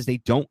means is they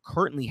don't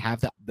currently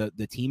have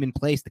the team in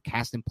place, the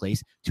cast in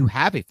place to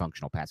have a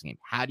functional passing game.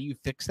 How do you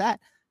fix that?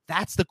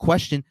 That's the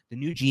question the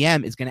new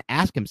GM is going to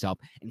ask himself,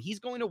 and he's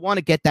going to want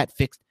to get that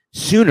fixed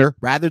sooner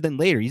rather than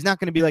later. He's not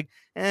going to be like,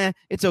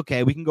 it's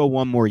okay, we can go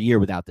one more year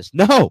without this.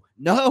 No.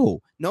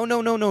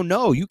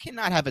 You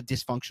cannot have a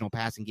dysfunctional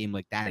passing game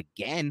like that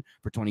again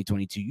for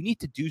 2022. You need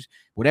to do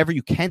whatever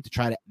you can to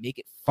try to make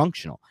it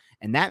functional.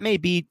 And that may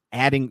be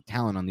adding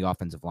talent on the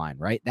offensive line,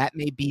 right? That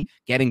may be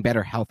getting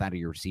better health out of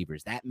your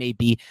receivers. That may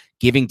be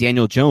giving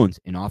Daniel Jones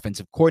an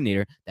offensive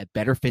coordinator that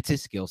better fits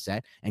his skill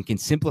set and can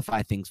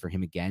simplify things for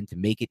him again to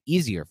make it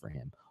easier for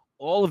him.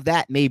 All of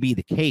that may be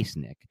the case,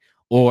 Nick.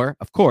 Or,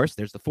 of course,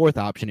 there's the fourth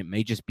option. It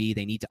may just be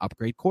they need to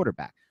upgrade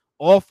quarterback.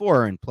 All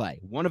four are in play.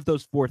 One of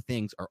those four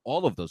things, or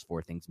all of those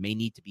four things, may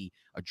need to be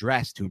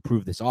addressed to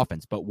improve this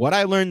offense. But what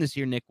I learned this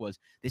year, Nick, was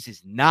this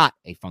is not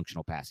a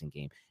functional passing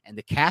game. And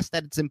the cast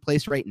that it's in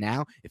place right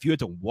now, if you had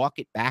to walk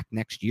it back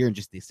next year in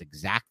just this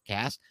exact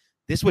cast,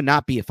 this would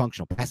not be a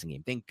functional passing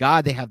game. Thank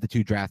God they have the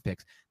 2 draft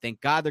picks.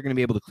 Thank God they're going to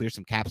be able to clear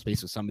some cap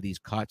space with some of these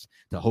cuts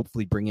to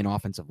hopefully bring in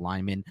offensive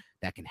linemen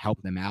that can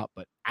help them out.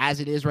 But as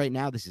it is right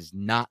now, this is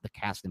not the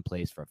cast in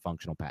place for a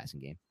functional passing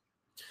game.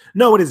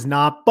 No, it is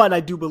not, but I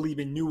do believe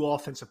a new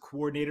offensive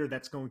coordinator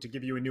that's going to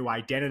give you a new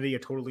identity, a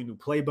totally new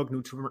playbook,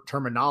 new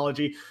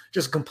terminology,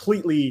 just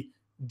completely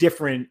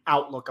different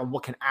outlook on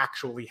what can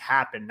actually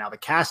happen. Now, the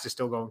cast is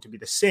still going to be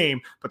the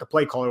same, but the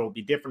play caller will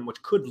be different,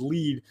 which could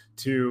lead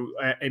to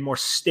a more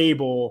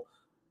stable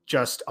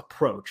just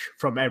approach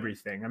from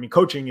everything. I mean,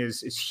 coaching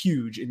is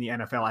huge in the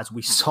NFL, as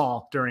we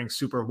saw during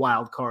Super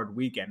Wild Card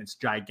Weekend. It's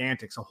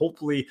gigantic. So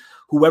hopefully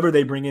whoever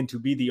they bring in to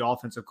be the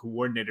offensive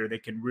coordinator, they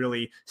can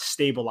really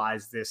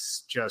stabilize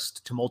this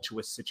just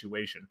tumultuous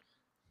situation.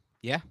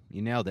 Yeah,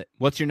 you nailed it.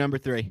 What's your number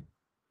 3?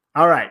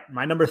 All right.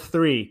 My number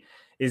 3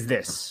 is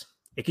this.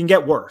 It can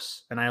get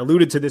worse. And I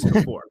alluded to this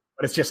before,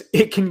 but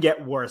it can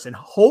get worse. And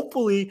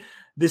hopefully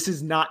this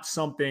is not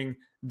something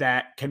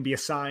that can be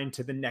assigned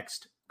to the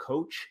next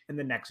coach and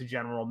the next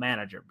general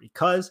manager,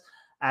 because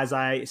as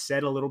I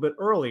said a little bit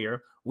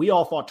earlier, we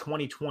all thought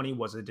 2020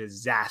 was a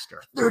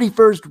disaster.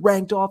 31st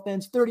ranked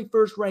offense,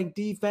 31st ranked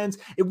defense.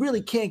 It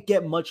really can't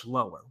get much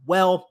lower.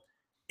 Well,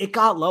 it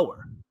got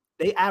lower.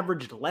 They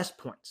averaged less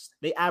points.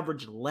 They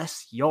averaged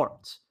less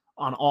yards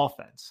on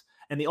offense.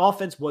 And the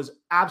offense was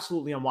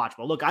absolutely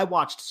unwatchable. Look, I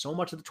watched so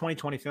much of the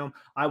 2020 film.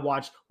 I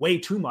watched way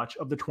too much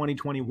of the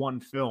 2021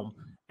 film.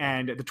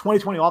 And the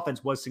 2020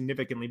 offense was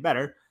significantly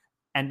better.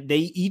 And they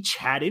each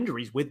had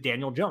injuries with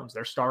Daniel Jones.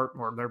 Their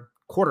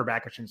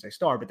quarterback, I shouldn't say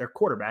star, but their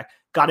quarterback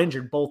got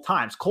injured both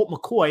times. Colt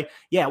McCoy,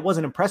 yeah, it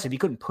wasn't impressive. He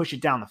couldn't push it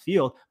down the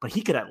field, but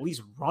he could at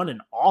least run an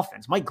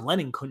offense. Mike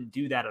Glennon couldn't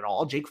do that at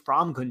all. Jake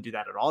Fromm couldn't do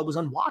that at all. It was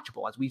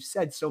unwatchable, as we've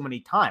said so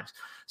many times.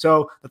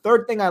 So the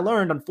third thing I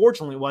learned,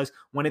 unfortunately, was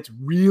when it's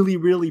really,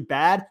 really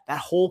bad, that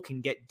hole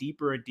can get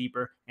deeper and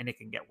deeper, and it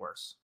can get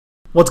worse.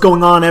 What's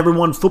going on,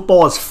 everyone?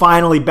 Football is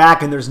finally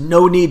back, and there's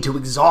no need to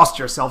exhaust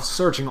yourself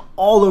searching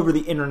all over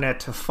the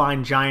internet to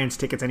find Giants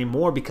tickets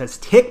anymore, because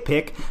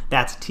TickPick,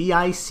 that's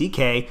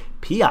TickPick,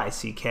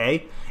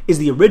 is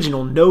the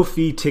original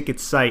no-fee ticket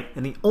site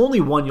and the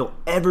only one you'll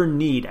ever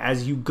need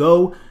as you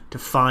go to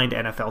find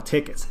NFL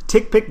tickets.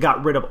 TickPick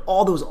got rid of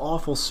all those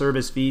awful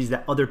service fees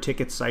that other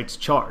ticket sites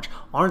charge.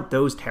 Aren't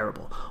those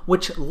terrible?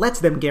 Which lets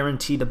them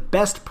guarantee the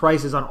best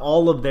prices on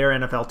all of their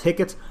NFL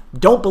tickets.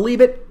 Don't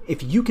believe it?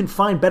 If you can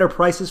find better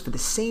prices for the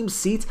same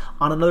seats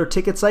on another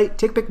ticket site,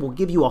 TickPick will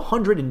give you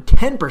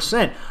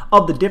 110%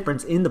 of the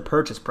difference in the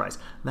purchase price.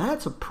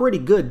 That's a pretty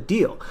good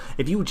deal.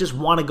 If you just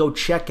want to go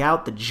check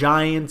out the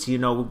Giants,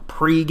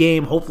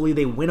 pre-game, hopefully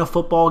they win a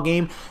football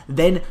game,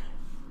 then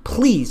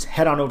please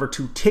head on over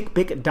to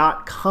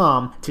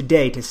TickPick.com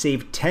today to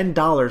save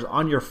 $10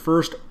 on your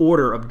first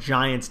order of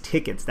Giants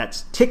tickets.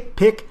 That's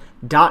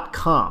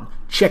TickPick.com.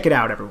 Check it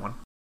out, everyone.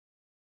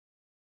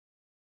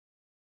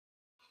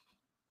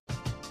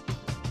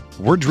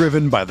 We're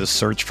driven by the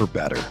search for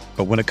better.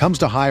 But when it comes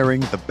to hiring,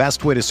 the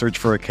best way to search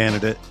for a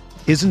candidate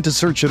isn't to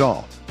search at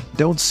all.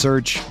 Don't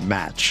search,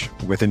 match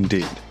with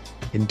Indeed.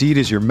 Indeed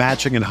is your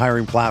matching and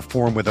hiring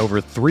platform with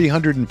over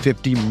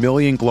 350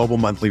 million global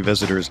monthly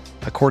visitors,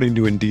 according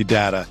to Indeed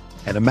data,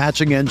 and a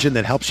matching engine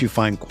that helps you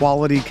find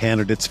quality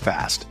candidates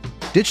fast.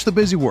 Ditch the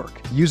busy work.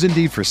 Use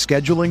Indeed for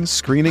scheduling,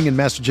 screening, and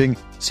messaging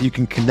so you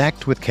can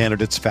connect with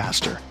candidates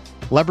faster.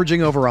 Leveraging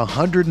over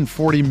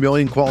 140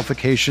 million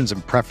qualifications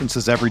and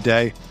preferences every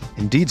day,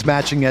 Indeed's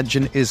matching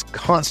engine is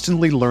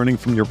constantly learning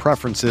from your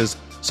preferences,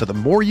 so the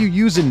more you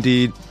use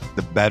Indeed,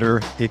 the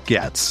better it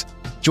gets.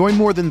 Join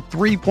more than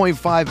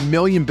 3.5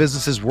 million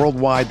businesses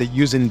worldwide that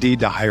use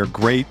Indeed to hire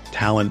great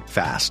talent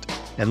fast.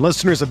 And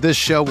listeners of this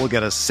show will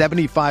get a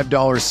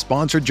 $75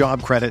 sponsored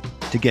job credit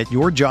to get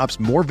your jobs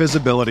more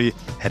visibility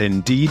at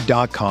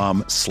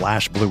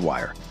Indeed.com/Blue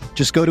Wire.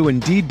 Just go to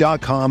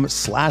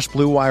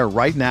Indeed.com/Blue Wire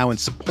right now and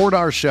support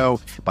our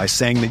show by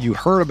saying that you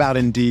heard about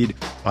Indeed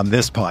on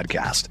this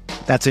podcast.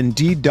 That's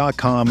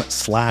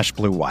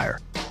Indeed.com/Blue Wire.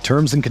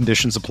 Terms and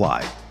conditions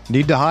apply.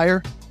 Need to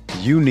hire?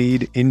 You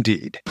need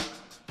Indeed.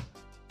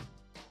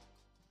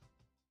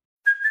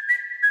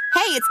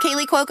 Hey, it's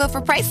Kaylee Cuoco for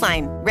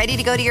Priceline. Ready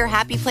to go to your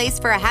happy place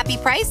for a happy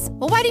price?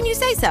 Well, why didn't you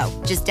say so?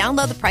 Just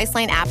download the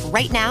Priceline app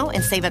right now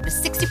and save up to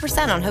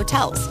 60% on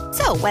hotels.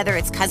 So whether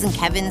it's Cousin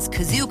Kevin's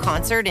Kazoo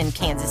Concert in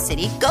Kansas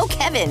City, go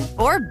Kevin,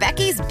 or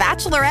Becky's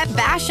Bachelorette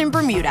Bash in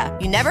Bermuda,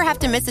 you never have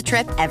to miss a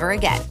trip ever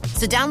again.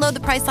 So download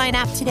the Priceline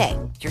app today.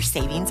 Your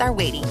savings are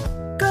waiting.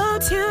 Go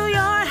to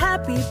your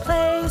happy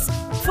place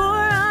for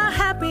a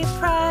happy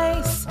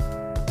price.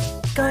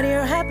 Go to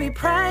your happy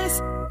price,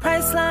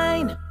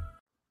 Priceline.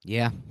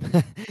 Yeah.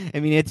 I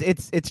mean,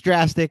 it's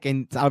drastic,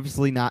 and it's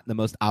obviously not the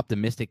most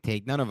optimistic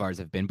take. None of ours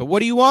have been. But what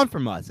do you want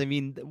from us? I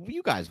mean,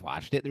 you guys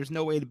watched it. There's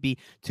no way to be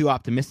too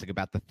optimistic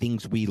about the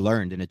things we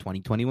learned in the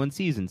 2021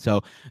 season.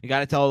 So you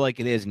got to tell it like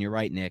it is. And you're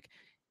right, Nick.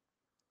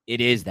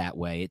 It is that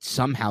way. It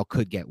somehow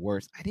could get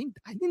worse. I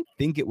didn't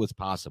think it was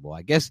possible.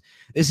 I guess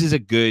this is a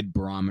good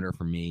barometer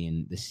for me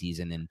in the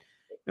season, and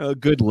a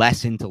good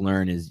lesson to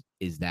learn is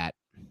that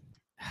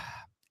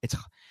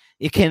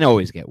it can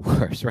always get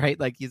worse, right?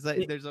 Like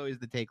there's always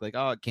the take like,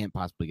 oh, it can't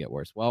possibly get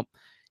worse. Well,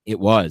 it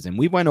was. And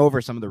we went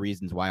over some of the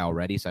reasons why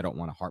already, so I don't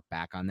want to harp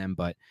back on them.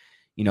 But,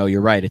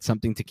 you're right. It's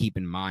something to keep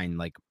in mind,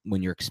 like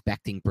when you're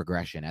expecting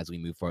progression as we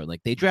move forward.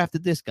 Like they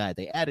drafted this guy,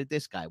 they added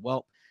this guy.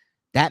 Well,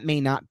 that may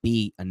not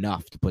be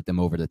enough to put them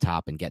over the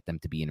top and get them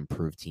to be an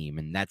improved team.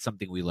 And that's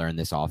something we learned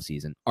this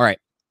offseason. All right.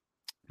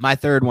 My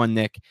third one,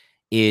 Nick,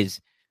 is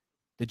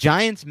the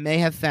Giants may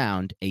have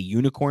found a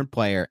unicorn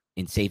player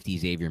in safety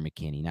Xavier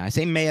McKinney. Now, I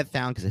say may have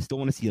found because I still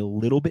want to see a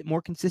little bit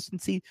more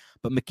consistency,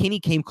 but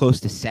McKinney came close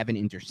to 7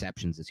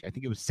 interceptions this year. I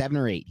think it was 7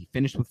 or 8. He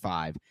finished with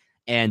 5.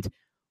 And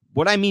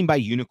what I mean by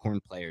unicorn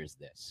player is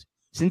this.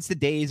 Since the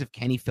days of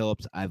Kenny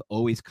Phillips, I've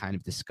always kind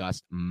of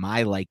discussed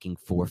my liking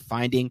for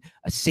finding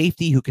a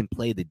safety who can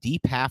play the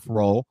deep half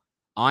role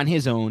on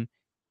his own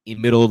in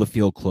middle of the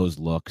field closed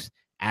looks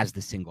as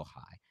the single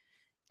high.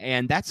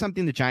 And that's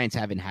something the Giants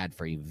haven't had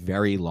for a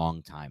very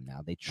long time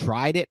now. They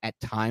tried it at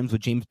times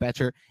with James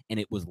Bettcher, and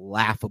it was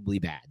laughably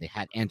bad. They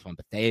had Antoine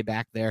Bethea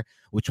back there,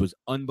 which was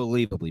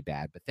unbelievably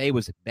bad. Bethea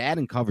was bad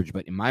in coverage,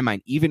 but in my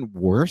mind, even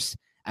worse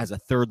as a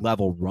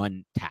third-level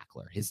run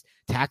tackler. His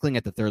tackling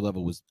at the third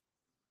level was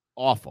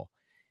awful.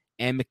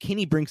 And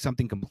McKinney brings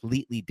something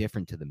completely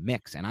different to the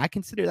mix. And I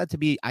consider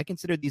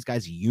these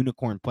guys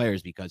unicorn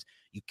players because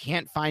you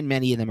can't find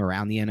many of them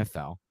around the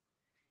NFL.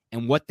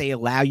 And what they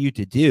allow you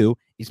to do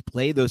is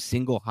play those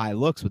single high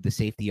looks with the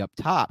safety up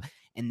top.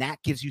 And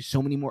that gives you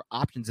so many more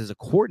options as a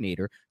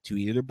coordinator to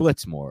either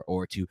blitz more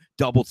or to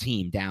double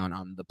team down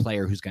on the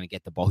player who's going to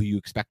get the ball, who you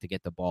expect to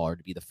get the ball, or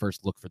to be the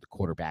first look for the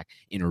quarterback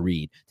in a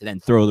read, to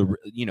then throw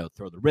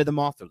the rhythm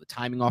off, throw the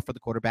timing off for the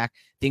quarterback,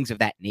 things of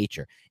that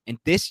nature. And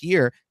this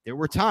year, there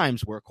were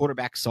times where a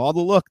quarterback saw the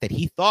look that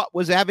he thought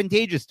was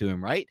advantageous to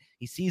him, right?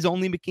 He sees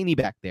only McKinney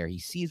back there. He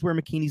sees where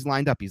McKinney's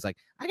lined up. He's like,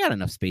 I got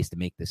enough space to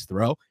make this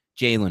throw.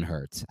 Jalen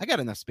Hurts. I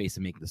got enough space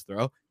to make this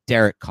throw.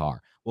 Derek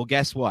Carr. Well,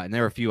 guess what? And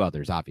there are a few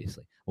others,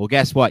 obviously. Well,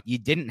 guess what? You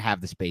didn't have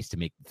the space to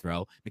make the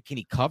throw.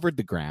 McKinney covered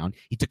the ground.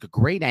 He took a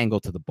great angle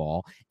to the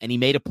ball, and he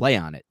made a play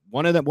on it.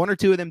 One or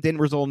two of them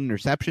didn't result in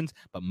interceptions,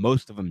 but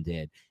most of them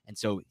did. And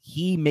so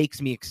he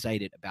makes me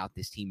excited about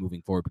this team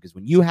moving forward, because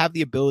when you have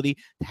the ability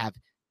to have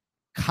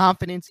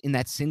confidence in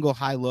that single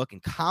high look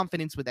and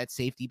confidence with that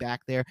safety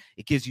back there,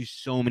 it gives you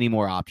so many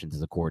more options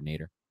as a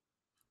coordinator.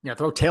 Yeah,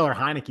 throw Taylor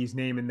Heineke's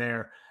name in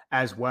there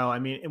as well. I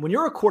mean, when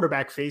you're a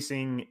quarterback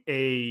facing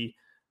a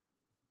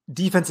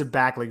defensive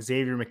back like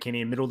Xavier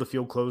McKinney in middle of the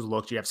field closed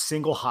looks, you have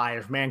single high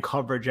of man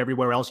coverage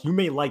everywhere else. You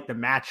may like the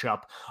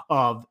matchup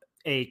of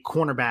a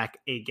cornerback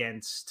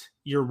against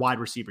your wide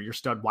receiver, your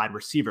stud wide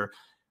receiver.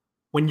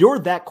 When you're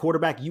that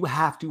quarterback, you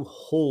have to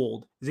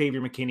hold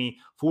Xavier McKinney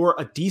for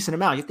a decent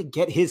amount. You have to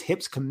get his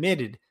hips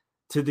committed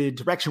to the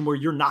direction where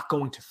you're not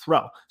going to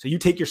throw. So you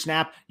take your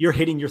snap, you're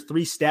hitting your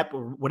 3-step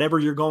or whatever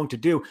you're going to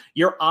do.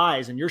 Your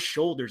eyes and your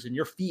shoulders and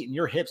your feet and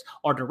your hips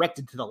are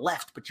directed to the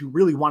left, but you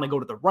really want to go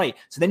to the right.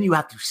 So then you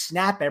have to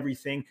snap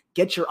everything,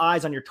 get your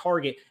eyes on your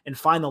target, and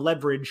find the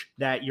leverage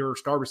that your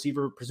star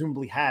receiver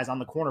presumably has on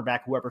the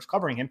cornerback, whoever's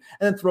covering him,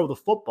 and then throw the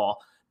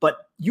football. But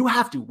you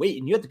have to wait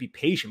and you have to be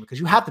patient, because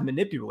you have to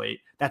manipulate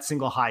that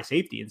single high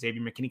safety in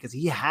Xavier McKinney, because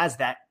he has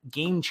that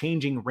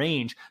game-changing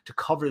range to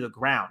cover the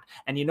ground.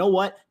 And you know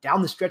what?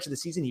 Down the stretch of the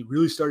season, he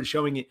really started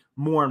showing it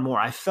more and more.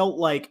 I felt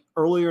like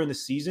earlier in the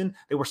season,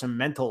 there were some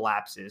mental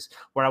lapses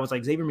where I was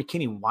like, Xavier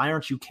McKinney, why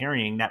aren't you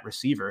carrying that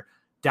receiver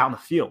down the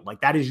field?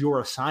 Like, that is your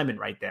assignment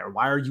right there.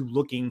 Why are you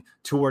looking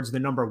towards the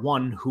number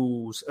one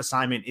whose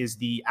assignment is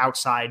the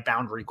outside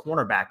boundary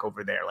cornerback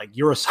over there? Like,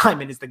 your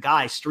assignment is the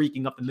guy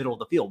streaking up the middle of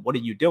the field. What are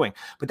you doing?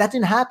 But that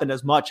didn't happen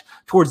as much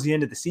towards the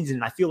end of the season.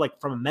 And I feel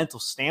like from a mental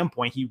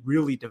standpoint, he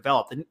really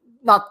developed. And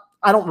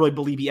I don't really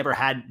believe he ever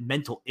had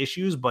mental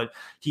issues, but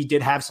he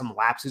did have some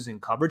lapses in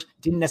coverage.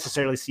 Didn't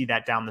necessarily see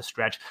that down the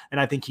stretch. And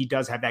I think he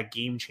does have that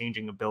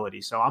game-changing ability.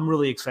 So I'm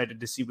really excited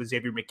to see what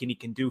Xavier McKinney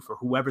can do for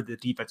whoever the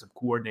defensive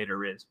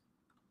coordinator is.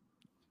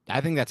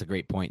 I think that's a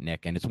great point,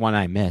 Nick, and it's one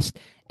I missed.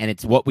 And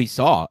it's what we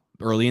saw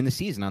early in the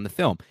season on the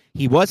film.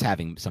 He was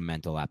having some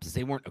mental lapses.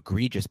 They weren't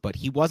egregious, but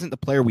he wasn't the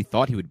player we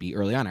thought he would be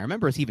early on. I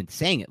remember us even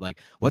saying it, like,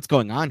 what's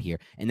going on here?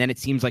 And then it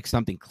seems like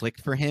something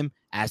clicked for him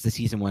as the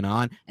season went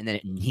on, and then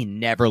he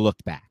never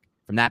looked back.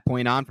 From that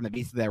point on, from the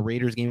basis of that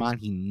Raiders game on,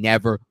 he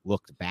never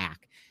looked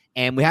back.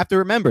 And we have to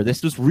remember,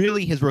 this was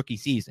really his rookie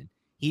season.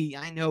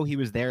 I know he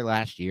was there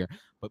last year,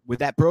 but with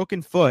that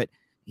broken foot,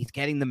 he's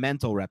getting the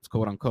mental reps,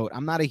 quote unquote.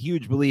 I'm not a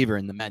huge believer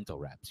in the mental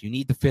reps. You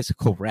need the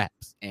physical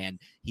reps. And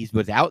he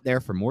was out there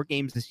for more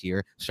games this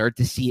year, started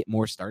to see it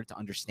more, started to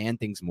understand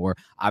things more,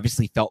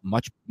 obviously felt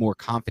much more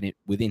confident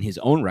within his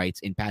own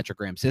rights in Patrick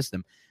Graham's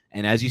system.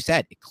 And as you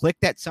said, it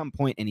clicked at some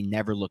point and he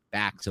never looked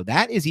back. So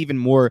that is even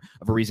more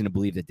of a reason to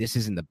believe that this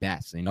isn't the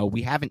best. You know,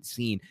 we haven't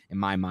seen, in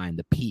my mind,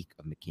 the peak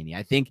of McKinney.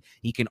 I think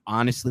he can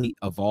honestly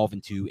evolve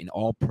into an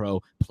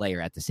all-pro player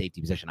at the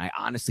safety position. I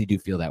honestly do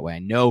feel that way. I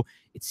know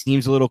it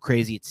seems a little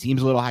crazy. It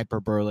seems a little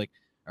hyperbolic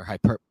or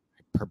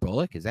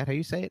hyperbolic. Is that how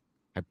you say it?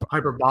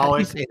 Hyperbolic. How do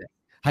you say that?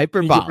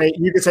 Hyperbolic.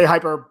 You could say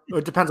hyper.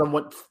 It depends on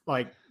what,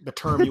 like, the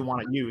term you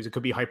want to use. It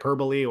could be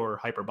hyperbole or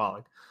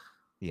hyperbolic.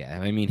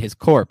 Yeah, I mean the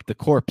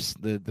corpse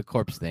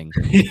thing.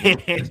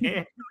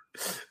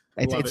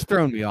 It's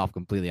thrown me off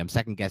completely. I'm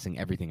second guessing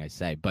everything I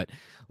say. But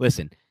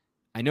listen,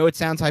 I know it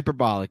sounds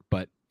hyperbolic,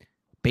 but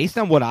based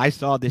on what I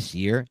saw this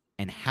year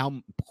and how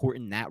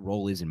important that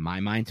role is in my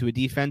mind to a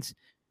defense,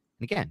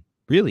 and again,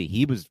 really,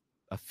 he was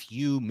a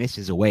few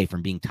misses away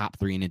from being top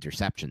 3 in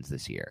interceptions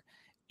this year.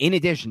 In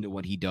addition to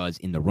what he does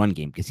in the run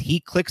game, because he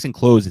clicks and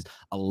closes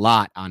a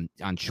lot on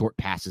short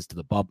passes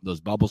to those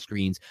bubble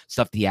screens,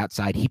 stuff to the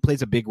outside. He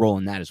plays a big role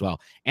in that as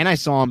well. And I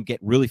saw him get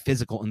really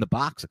physical in the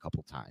box a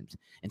couple times.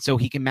 And so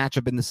he can match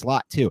up in the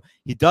slot too.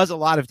 He does a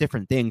lot of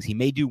different things. He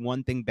may do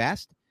one thing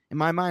best in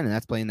my mind, and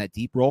that's playing that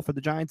deep role for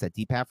the Giants, that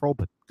deep half role,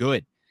 but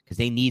good, because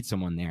they need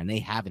someone there, and they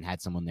haven't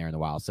had someone there in a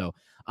while. So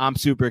I'm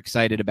super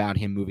excited about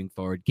him moving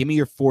forward. Give me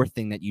your fourth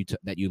thing that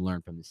you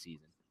learned from the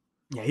season.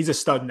 Yeah, he's a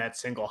stud in that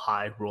single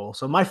high role.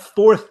 So my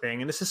fourth thing,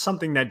 and this is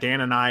something that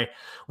Dan and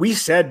we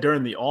said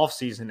during the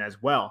offseason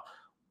as well,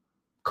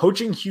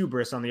 coaching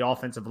hubris on the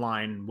offensive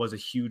line was a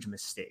huge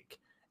mistake,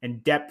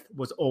 and depth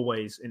was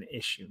always an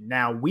issue.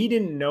 Now, we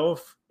didn't know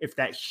if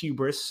that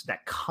hubris,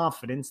 that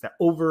confidence, that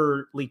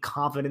overly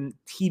confident,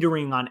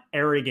 teetering on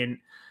arrogant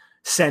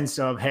sense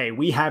of, hey,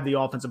 we have the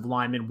offensive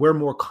linemen, we're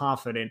more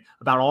confident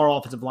about our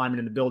offensive linemen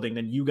in the building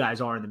than you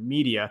guys are in the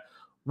media.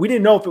 We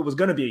didn't know if it was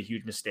going to be a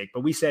huge mistake,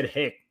 but we said,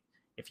 hey,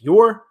 if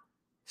you're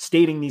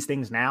stating these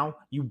things now,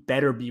 you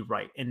better be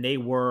right. And they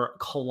were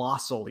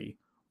colossally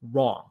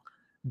wrong.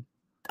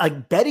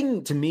 Like,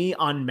 betting to me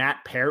on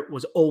Matt Parrott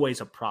was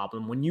always a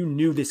problem when you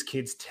knew this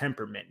kid's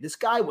temperament. This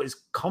guy was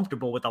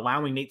comfortable with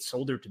allowing Nate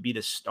Solder to be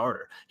the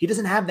starter. He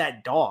doesn't have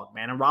that dog,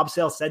 man. And Rob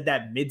Sale said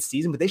that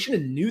mid-season, but they should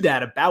have knew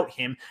that about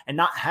him and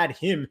not had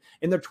him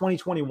in their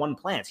 2021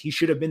 plans. He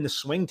should have been the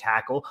swing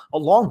tackle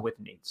along with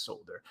Nate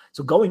Solder.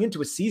 So going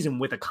into a season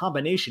with a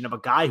combination of a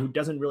guy who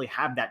doesn't really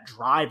have that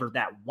drive or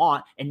that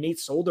want, and Nate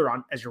Solder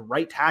as your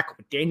right tackle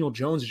with Daniel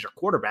Jones as your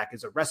quarterback,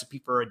 is a recipe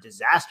for a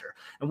disaster.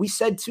 And we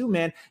said too,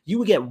 man, you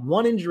would get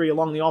one injury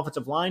along the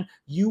offensive line,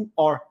 you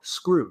are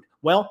screwed.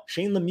 Well,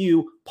 Shane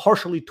Lemieux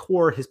partially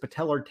tore his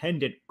patellar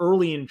tendon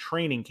early in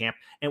training camp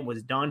and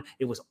was done.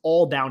 It was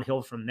all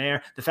downhill from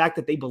there. The fact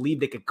that they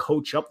believed they could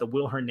coach up the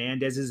Will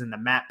Hernandezes and the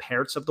Matt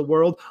Parrotts of the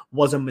world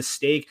was a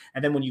mistake.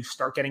 And then when you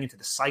start getting into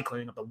the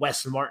cycling of the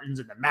Wes Martins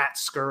and the Matt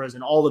Skuras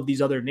and all of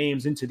these other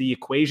names into the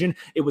equation,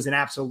 it was an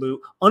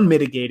absolute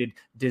unmitigated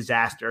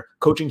disaster.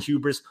 Coaching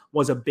hubris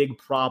was a big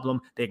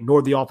problem. They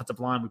ignored the offensive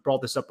line. We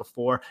brought this up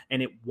before,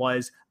 and it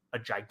was a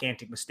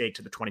gigantic mistake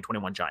to the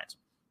 2021 Giants.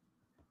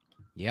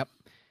 Yep.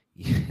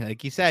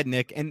 Like you said,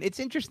 Nick, and it's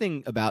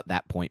interesting about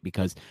that point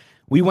because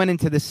we went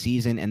into this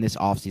season and this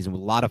offseason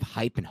with a lot of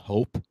hype and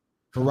hope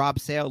for Rob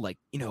Sale. Like,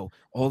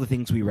 all the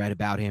things we read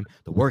about him,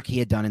 the work he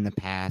had done in the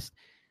past.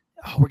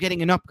 Oh, we're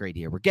getting an upgrade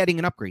here. We're getting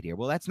an upgrade here.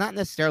 Well, that's not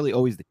necessarily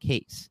always the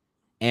case.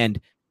 And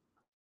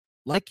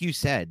like you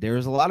said,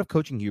 there's a lot of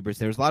coaching hubris.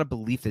 There's a lot of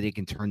belief that they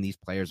can turn these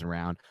players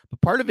around. But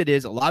part of it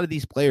is a lot of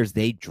these players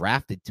they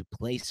drafted to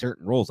play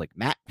certain roles. Like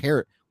Matt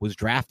Parrott was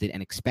drafted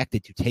and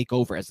expected to take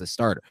over as the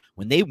starter.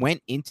 When they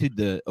went into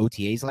the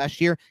OTAs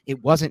last year,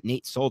 it wasn't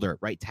Nate Solder,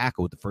 right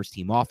tackle with the first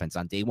team offense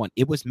on day one.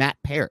 It was Matt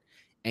Parrott.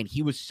 And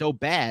he was so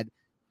bad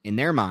in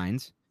their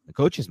minds, the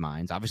coach's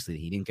minds, obviously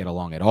he didn't get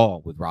along at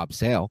all with Rob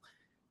Sale,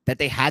 that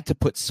they had to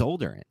put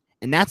Solder in.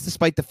 And that's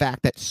despite the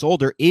fact that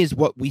Solder is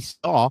what we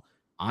saw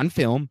on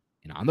film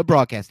and on the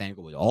broadcast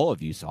angle, what all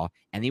of you saw,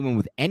 anyone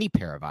with any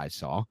pair of eyes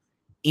saw,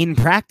 in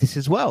practice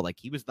as well. Like,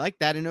 he was like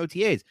that in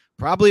OTAs,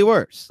 probably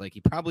worse. Like,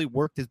 he probably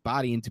worked his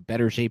body into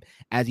better shape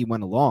as he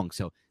went along.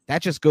 So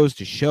that just goes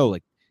to show,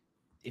 like,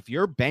 if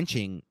you're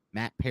benching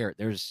Matt Parrott,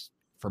 there's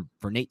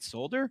for Nate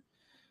Solder,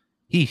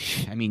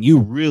 you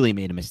really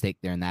made a mistake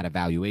there in that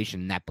evaluation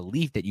and that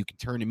belief that you could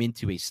turn him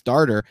into a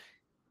starter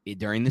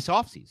during this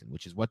offseason,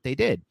 which is what they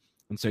did.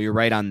 And so you're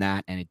right on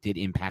that, and it did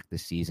impact the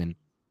season.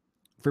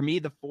 For me,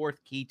 the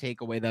fourth key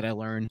takeaway that I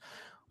learned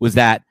was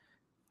that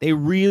They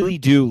really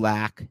do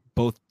lack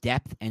both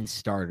depth and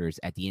starters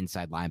at the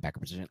inside linebacker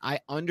position. I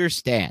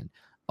understand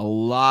a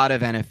lot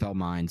of NFL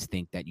minds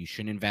think that you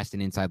shouldn't invest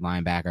in inside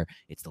linebacker.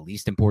 It's the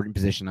least important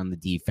position on the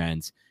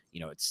defense.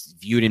 It's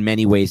viewed in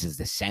many ways as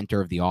the center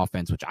of the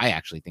offense, which I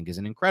actually think is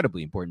an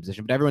incredibly important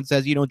position. But everyone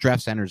says you don't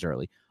draft centers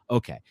early.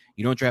 Okay.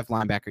 You don't draft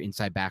linebacker,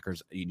 inside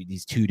backers. You need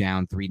these 2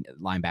 down, 3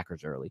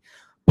 linebackers early.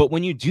 But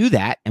when you do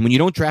that, and when you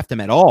don't draft them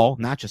at all,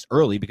 not just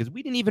early, because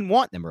we didn't even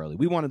want them early.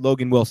 We wanted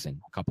Logan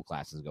Wilson a couple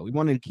classes ago. We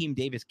wanted Akeem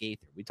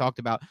Davis-Gaither. We talked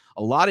about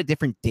a lot of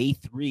different day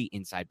 3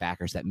 inside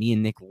backers that me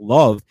and Nick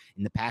loved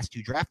in the past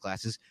 2 draft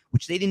classes,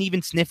 which they didn't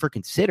even sniff or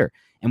consider.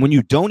 And when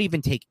you don't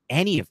even take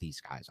any of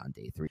these guys on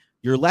day 3,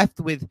 you're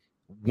left with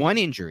one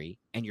injury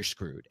and you're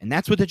screwed. And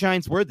that's what the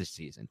Giants were this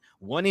season.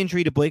 One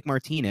injury to Blake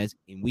Martinez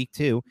in week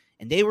 2,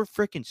 and they were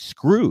freaking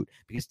screwed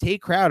because Tay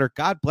Crowder,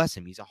 God bless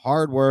him, he's a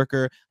hard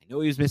worker. I know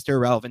he was Mr.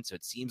 Irrelevant, so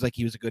it seems like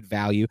he was a good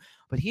value,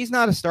 but he's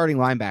not a starting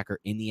linebacker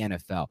in the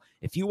NFL.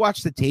 If you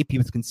watch the tape, he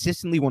was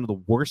consistently one of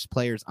the worst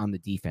players on the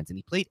defense, and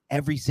he played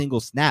every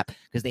single snap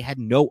because they had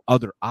no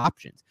other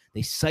options.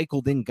 They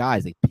cycled in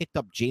guys. They picked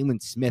up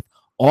Jalen Smith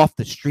off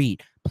the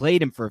street,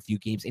 played him for a few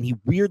games, and he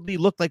weirdly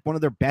looked like one of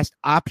their best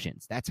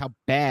options. That's how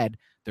bad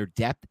their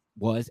depth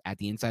was at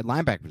the inside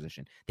linebacker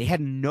position. They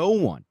had no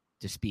one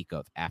to speak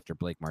of after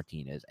Blake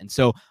Martinez. And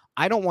so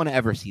I don't want to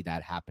ever see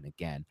that happen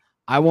again.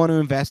 I want to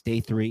invest day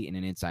 3 in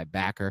an inside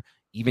backer.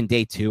 Even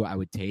day 2, I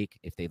would take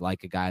if they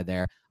like a guy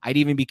there. I'd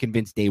even be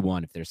convinced day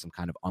 1 if there's some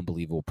kind of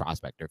unbelievable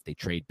prospect or if they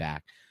trade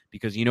back.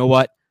 Because you know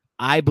what?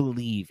 I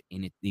believe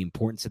in it, the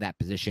importance of that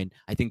position.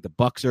 I think the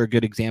Bucs are a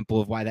good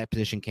example of why that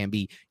position can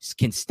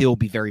still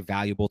be very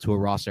valuable to a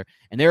roster.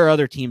 And there are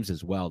other teams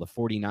as well. The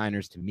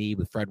 49ers, to me,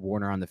 with Fred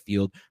Warner on the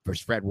field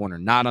versus Fred Warner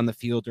not on the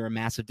field, are a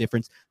massive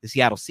difference. The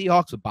Seattle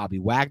Seahawks with Bobby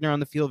Wagner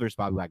on the field versus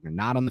Bobby Wagner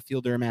not on the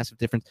field are a massive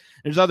difference.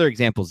 There's other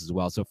examples as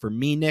well. So for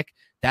me, Nick,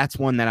 that's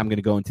one that I'm going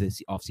to go into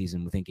this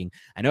offseason with thinking,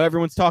 I know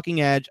everyone's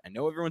talking edge. I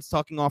know everyone's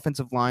talking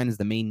offensive line as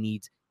the main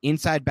needs.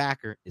 Inside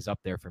backer is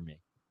up there for me.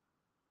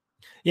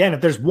 Yeah, and if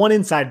there's one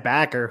inside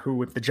backer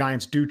who, if the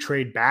Giants do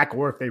trade back,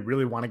 or if they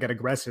really want to get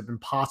aggressive and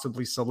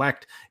possibly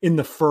select in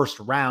the first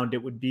round,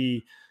 it would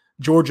be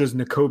Georgia's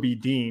Nakobe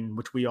Dean,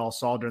 which we all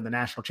saw during the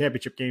national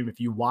championship game.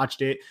 If you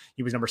watched it,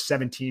 he was number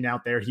 17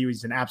 out there. He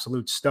was an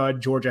absolute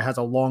stud. Georgia has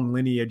a long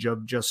lineage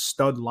of just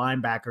stud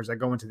linebackers that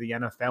go into the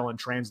NFL and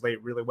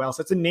translate really well.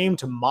 So it's a name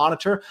to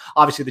monitor.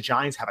 Obviously, the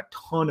Giants have a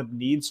ton of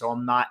needs, so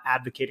I'm not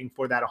advocating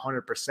for that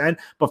 100%.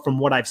 But from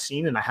what I've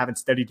seen, and I haven't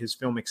studied his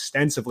film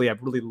extensively,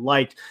 I've really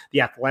liked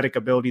the athletic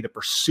ability, the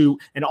pursuit,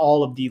 and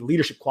all of the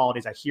leadership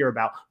qualities I hear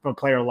about from a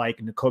player like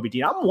Nakobe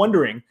Dean. I'm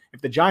wondering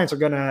if the Giants are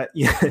going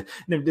to,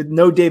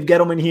 no Dave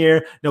Gettleman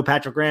here, no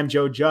Patrick Graham,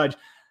 Joe Judge.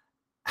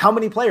 How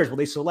many players will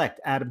they select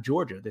out of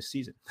Georgia this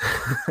season?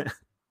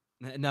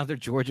 Another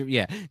Georgia.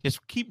 Yeah.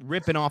 Just keep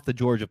ripping off the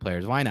Georgia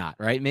players. Why not?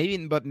 Right.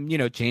 Maybe, but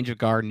change of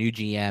guard, new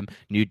GM,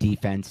 new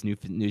defense,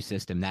 new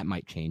system. That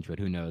might change, but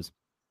who knows?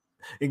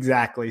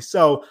 Exactly.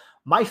 So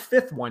my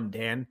fifth one,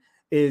 Dan,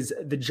 is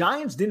the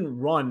Giants didn't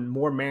run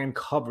more man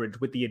coverage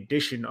with the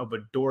addition of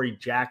Adoree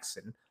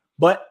Jackson,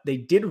 but they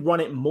did run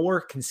it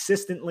more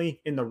consistently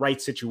in the right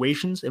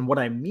situations. And what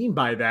I mean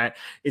by that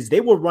is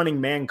they were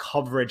running man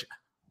coverage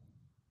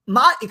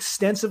not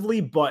extensively,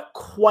 but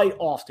quite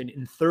often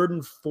in 3rd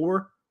and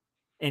 4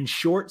 and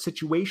short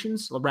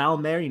situations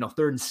around there,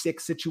 3rd and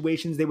 6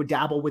 situations, they would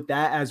dabble with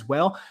that as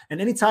well.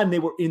 And anytime they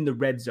were in the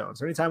red zone,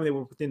 so anytime they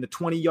were within the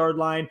 20-yard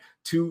line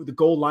to the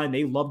goal line,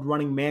 they loved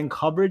running man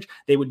coverage.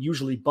 They would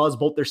usually buzz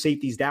both their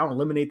safeties down,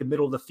 eliminate the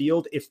middle of the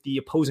field. If the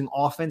opposing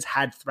offense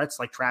had threats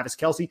like Travis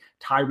Kelce,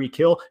 Tyreek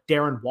Hill,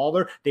 Darren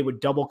Waller, they would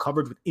double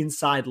coverage with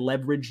inside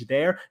leverage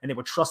there, and they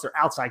would trust their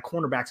outside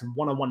cornerbacks in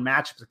one-on-one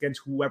matchups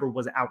against whoever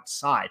was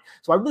outside.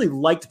 So I really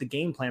liked the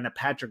game plan that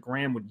Patrick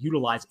Graham would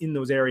utilize in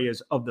those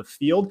areas of the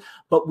field,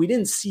 but we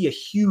didn't see a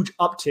huge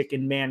uptick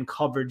in man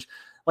coverage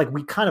like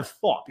we kind of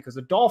thought, because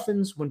the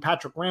Dolphins, when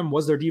Patrick Graham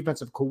was their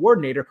defensive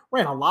coordinator,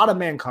 ran a lot of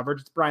man coverage.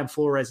 It's Brian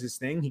Flores'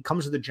 thing. He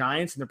comes to the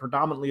Giants, and they're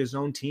predominantly a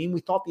zone team. We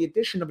thought the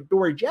addition of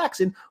Adoree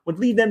Jackson would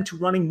lead them to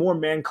running more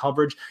man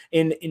coverage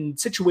in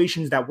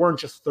situations that weren't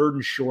just 3rd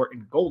and short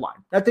and goal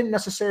line. That didn't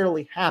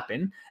necessarily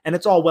happen, and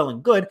it's all well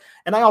and good.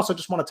 And I also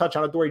just want to touch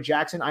on Adoree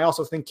Jackson. I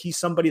also think he's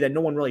somebody that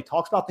no one really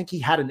talks about. I think he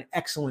had an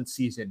excellent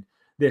season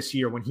this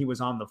year when he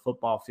was on the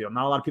football field.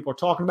 Not a lot of people are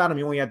talking about him.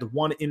 He only had the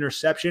 1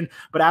 interception,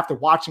 but after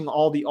watching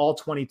all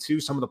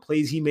 22, some of the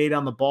plays he made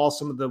on the ball,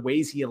 some of the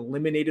ways he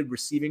eliminated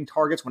receiving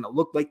targets when it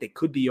looked like they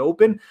could be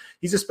open,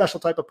 he's a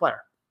special type of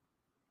player.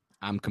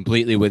 I'm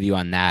completely with you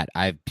on that.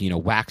 I've,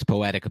 waxed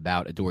poetic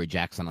about Adoree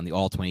Jackson on the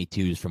all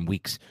 22s from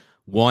weeks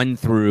 1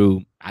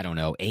 through,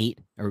 8,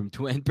 or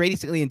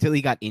basically until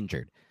he got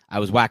injured. I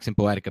was waxing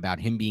poetic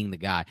about him being the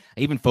guy. I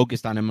even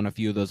focused on him on a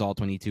few of those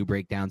all-22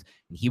 breakdowns,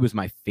 and he was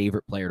my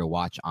favorite player to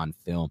watch on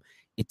film.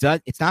 It's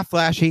not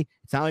flashy.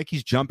 It's not like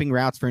he's jumping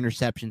routes for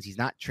interceptions. He's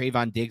not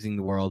Trayvon Diggsing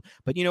the world.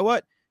 But you know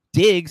what?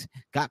 Diggs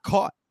got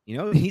caught. You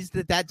know, he's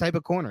that type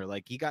of corner.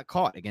 Like, he got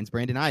caught against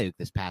Brandon Ayuk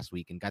this past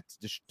week and got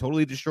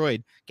totally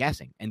destroyed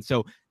guessing. And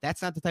so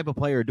that's not the type of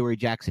player Adoree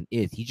Jackson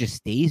is. He just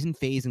stays in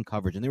phase and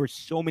coverage. And there were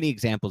so many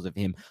examples of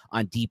him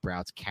on deep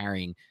routes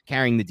carrying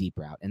the deep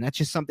route. And that's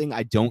just something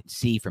I don't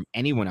see from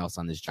anyone else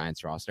on this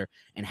Giants roster,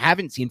 and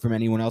haven't seen from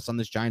anyone else on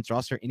this Giants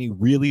roster in a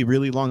really,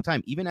 really long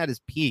time. Even at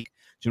his peak,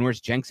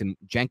 Janoris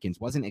Jenkins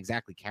wasn't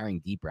exactly carrying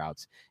deep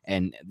routes.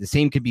 And the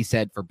same could be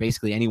said for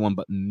basically anyone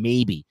but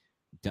maybe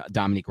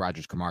Dominique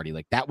Rodgers-Cromartie.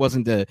 Like, that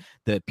wasn't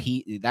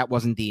that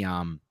wasn't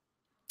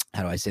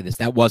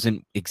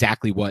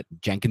exactly what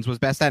Jenkins was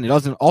best at. And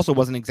it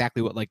wasn't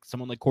exactly what like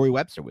someone like Corey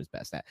Webster was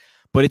best at,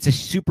 but it's a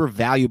super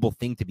valuable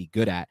thing to be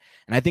good at.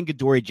 And I think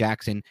Adoree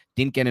Jackson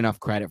didn't get enough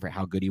credit for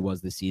how good he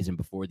was this season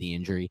before the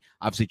injury.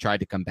 Obviously tried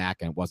to come back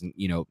and it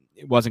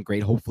wasn't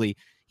great. Hopefully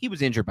he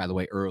was injured, by the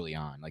way, early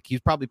on. Like, he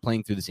was probably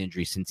playing through this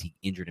injury since he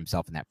injured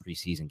himself in that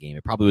preseason game.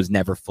 It probably was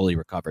never fully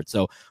recovered.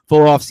 So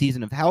full off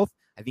season of health,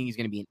 I think he's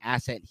going to be an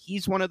asset.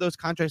 He's one of those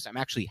contracts I'm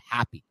actually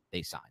happy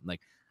they signed.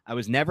 Like, I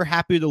was never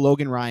happy with the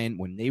Logan Ryan.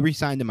 When they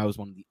re-signed him, I was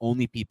one of the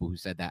only people who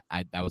said that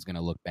that was going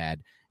to look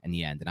bad in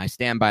the end. And I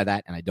stand by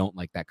that, and I don't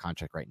like that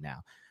contract right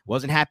now.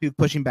 Wasn't happy with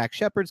pushing back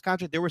Shepard's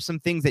contract. There were some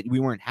things that we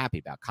weren't happy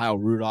about. Kyle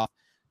Rudolph.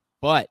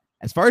 But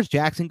as far as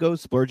Jackson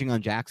goes, splurging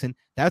on Jackson,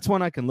 that's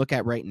one I can look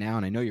at right now.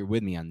 And I know you're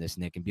with me on this,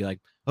 Nick, and be like,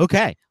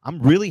 okay,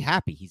 I'm really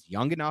happy. He's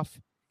young enough.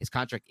 His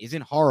contract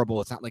isn't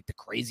horrible. It's not like the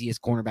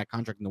craziest cornerback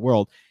contract in the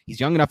world. He's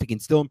young enough. He can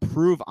still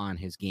improve on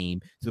his game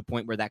to the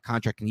point where that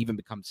contract can even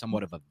become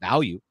somewhat of a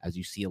value, as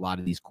you see a lot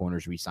of these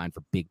corners re-sign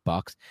for big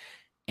bucks.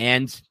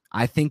 And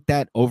I think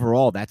that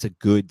overall, that's a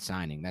good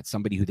signing. That's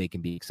somebody who they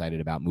can be excited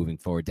about moving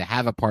forward to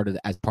have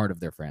as part of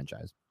their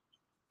franchise.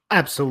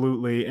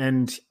 Absolutely.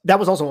 And that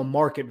was also a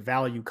market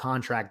value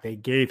contract they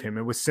gave him.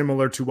 It was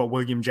similar to what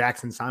William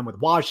Jackson signed with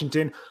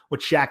Washington,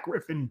 with Shaq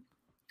Griffin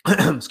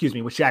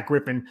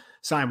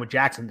signed with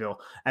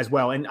Jacksonville as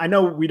well. And I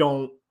know we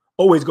don't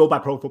always go by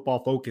Pro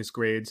Football Focus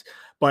grades,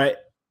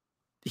 but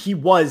he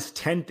was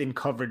 10th in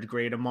coverage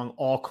grade among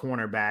all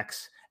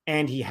cornerbacks,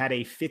 and he had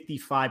a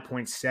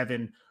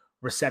 55.7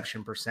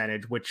 reception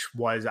percentage, which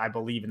was, I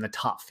believe, in the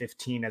top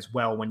 15 as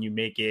well when you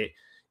make it,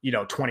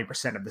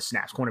 20% of the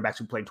snaps. Cornerbacks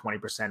who played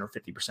 20% or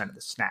 50% of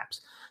the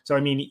snaps. So, I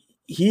mean,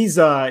 he's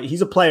a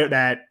player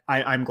that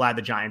I'm glad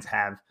the Giants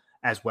have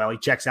as well. He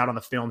checks out on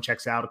the film,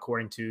 checks out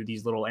according to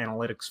these little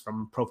analytics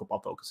from Pro Football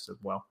Focus as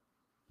well.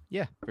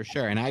 Yeah, for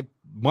sure. And I'd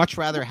much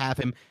rather have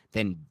him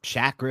than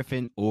Shaq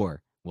Griffin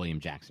or William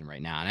Jackson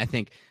right now. And I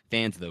think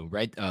fans of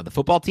the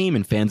football team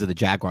and fans of the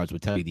Jaguars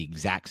would tell you the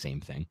exact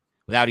same thing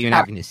without even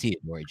having to see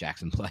Adoree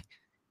Jackson play.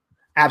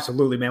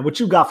 Absolutely, man. What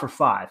you got for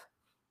 5?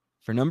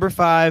 For number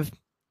 5,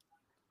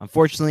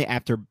 unfortunately,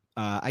 after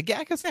I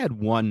guess I had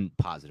one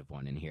positive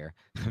one in here.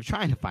 I'm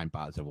trying to find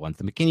positive ones.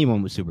 The McKinney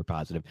one was super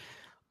positive.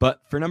 But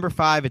for number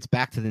 5, it's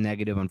back to the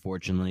negative,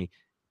 unfortunately.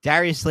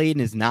 Darius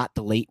Slayton is not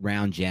the late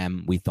round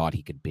gem we thought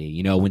he could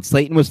be. When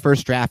Slayton was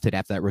first drafted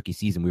after that rookie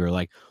season, we were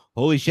like,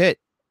 holy shit,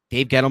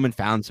 Dave Gettleman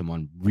found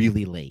someone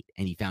really late,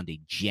 and he found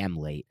a gem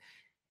late.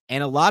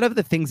 And a lot of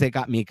the things that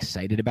got me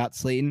excited about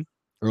Slayton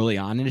early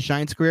on in his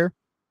Giants career,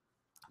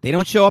 they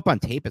don't show up on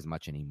tape as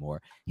much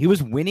anymore. He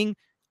was winning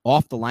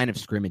off the line of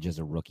scrimmage as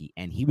a rookie,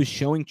 and he was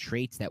showing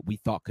traits that we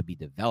thought could be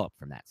developed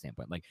from that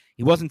standpoint. Like,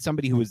 he wasn't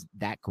somebody who was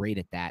that great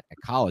at that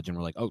at college, and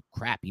we're like, oh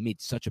crap, he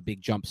made such a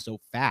big jump so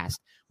fast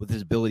with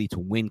his ability to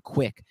win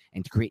quick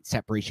and to create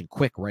separation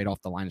quick right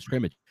off the line of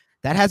scrimmage.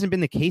 That hasn't been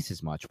the case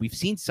as much. We've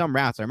seen some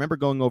routes. I remember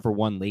going over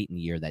one late in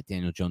the year that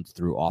Daniel Jones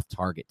threw off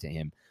target to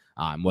him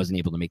and wasn't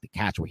able to make the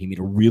catch, where he made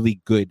a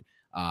really good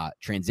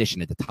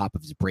transition at the top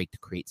of his break to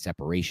create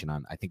separation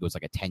on, I think it was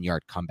like a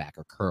 10-yard comeback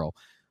or curl.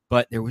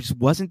 But there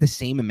wasn't the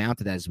same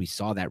amount of that as we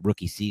saw that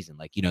rookie season.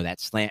 Like,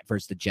 that slant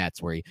versus the Jets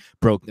where he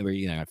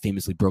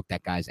famously broke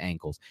that guy's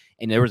ankles.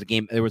 And there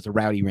was a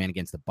route he ran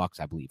against the Bucs,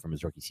 I believe, from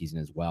his rookie season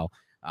as well.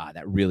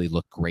 That really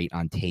looked great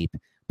on tape.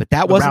 But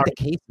that wasn't the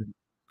case.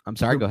 I'm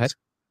sorry, go ahead.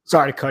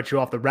 Sorry to cut you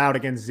off. The route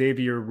against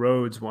Xavier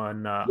Rhodes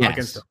one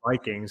against the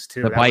Vikings,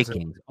 too. The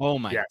Vikings. Oh,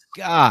 my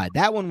God.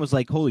 That one was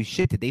like, holy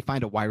shit, did they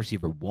find a wide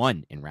receiver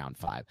 1 in round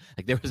 5?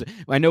 Like,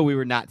 I know we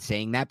were not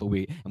saying that, but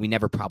we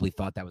never probably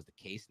thought that was the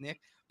case,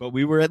 Nick. But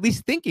we were at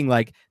least thinking,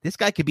 like, this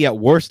guy could be at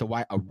worst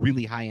a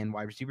really high-end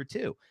wide receiver,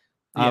 too.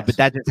 Yes. But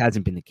that just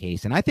hasn't been the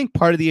case. And I think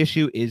part of the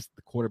issue is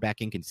the quarterback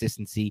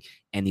inconsistency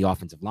and the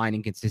offensive line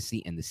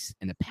inconsistency and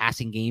the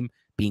passing game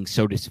being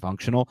so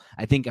dysfunctional.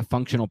 I think a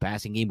functional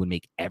passing game would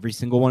make every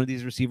single one of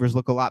these receivers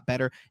look a lot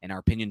better, and our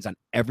opinions on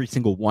every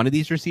single one of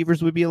these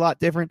receivers would be a lot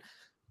different.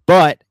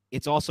 But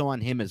it's also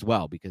on him as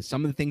well, because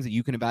some of the things that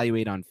you can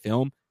evaluate on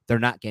film, they're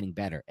not getting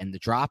better. And the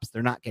drops,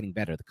 they're not getting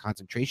better. The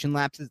concentration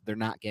lapses, they're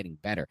not getting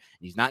better.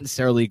 And he's not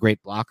necessarily a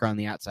great blocker on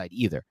the outside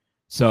either.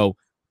 So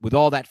with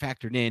all that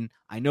factored in,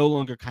 I no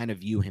longer kind of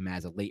view him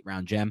as a late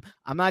round gem.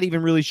 I'm not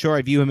even really sure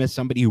I view him as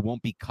somebody who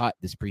won't be cut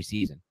this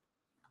preseason.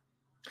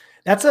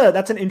 That's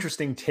an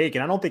interesting take,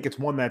 and I don't think it's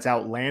one that's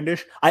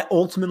outlandish. I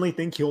ultimately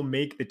think he'll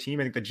make the team.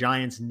 I think the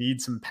Giants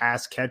need some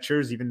pass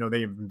catchers, even though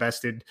they've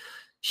invested,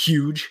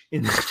 huge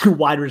in the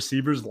wide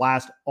receivers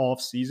last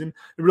off season.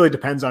 It really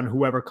depends on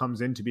whoever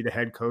comes in to be the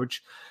head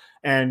coach.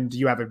 And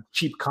you have a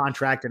cheap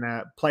contract and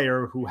a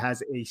player who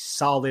has a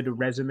solid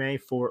resume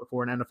for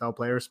an NFL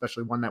player,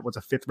 especially one that was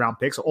a 5th round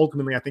pick. So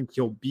ultimately, I think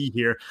he'll be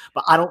here,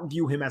 but I don't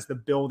view him as the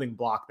building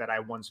block that I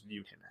once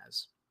viewed him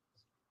as.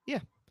 Yeah,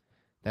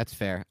 that's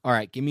fair. All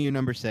right, give me your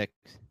number 6.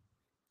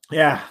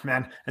 Yeah,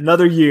 man,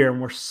 another year,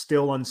 and we're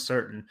still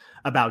uncertain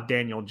about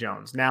Daniel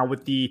Jones. Now,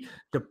 with the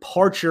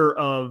departure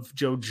of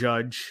Joe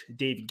Judge,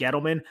 Dave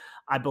Gettleman,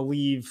 I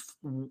believe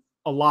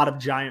a lot of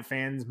Giant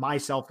fans,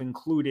 myself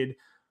included,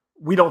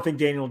 we don't think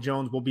Daniel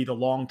Jones will be the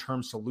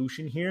long-term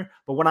solution here.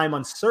 But what I'm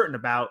uncertain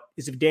about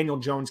is if Daniel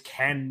Jones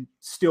can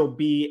still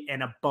be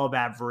an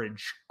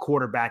above-average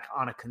quarterback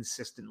on a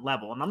consistent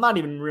level. And I'm not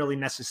even really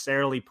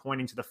necessarily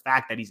pointing to the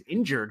fact that he's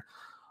injured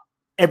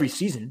every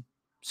season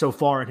so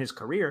far in his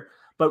career,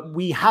 but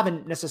we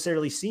haven't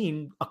necessarily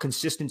seen a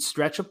consistent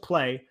stretch of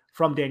play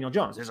from Daniel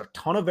Jones. There's a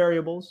ton of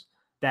variables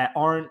that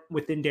aren't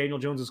within Daniel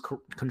Jones's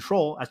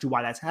control as to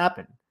why that's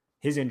happened.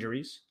 His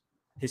injuries,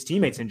 his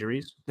teammates'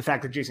 injuries, the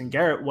fact that Jason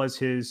Garrett was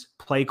his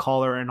play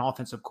caller and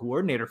offensive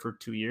coordinator for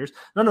 2 years.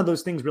 None of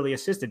those things really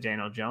assisted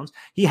Daniel Jones.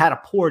 He had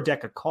a poor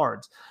deck of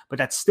cards, but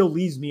that still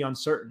leaves me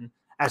uncertain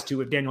as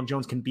to if Daniel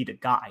Jones can be the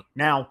guy.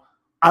 Now,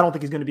 I don't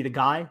think he's going to be the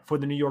guy for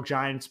the New York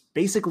Giants,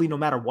 basically no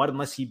matter what,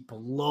 unless he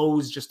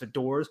blows just the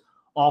doors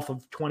off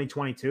of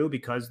 2022,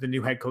 because the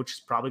new head coach is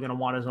probably going to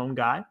want his own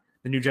guy.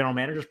 The new general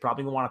manager is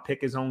probably going to want to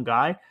pick his own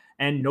guy.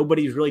 And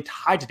nobody's really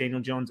tied to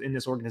Daniel Jones in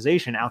this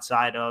organization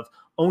outside of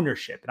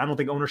ownership. And I don't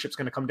think ownership's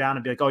going to come down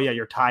and be like, oh yeah,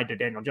 you're tied to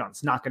Daniel Jones.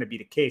 It's not going to be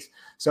the case.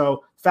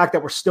 So the fact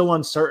that we're still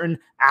uncertain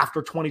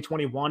after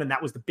 2021, and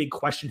that was the big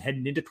question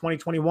heading into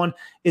 2021,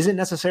 isn't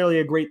necessarily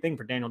a great thing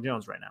for Daniel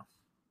Jones right now.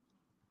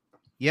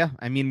 Yeah,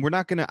 I mean,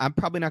 I'm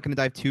probably not going to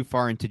dive too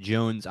far into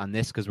Jones on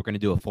this because we're going to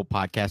do a full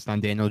podcast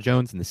on Daniel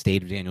Jones and the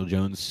state of Daniel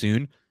Jones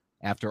soon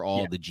after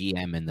all the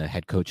GM and the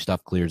head coach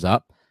stuff clears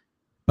up.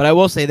 But I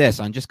will say this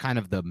on just kind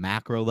of the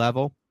macro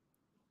level,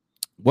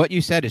 what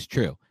you said is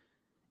true.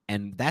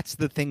 And that's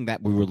the thing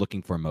that we were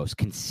looking for most,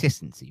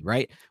 consistency,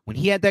 right? When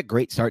he had that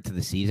great start to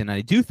the season, and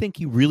I do think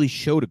he really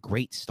showed a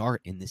great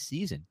start in this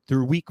season.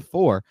 Through week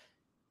 4,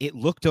 it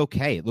looked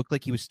okay. It looked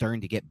like he was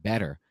starting to get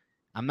better.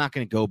 I'm not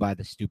going to go by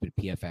the stupid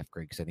PFF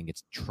grade because I think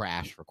it's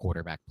trash for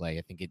quarterback play.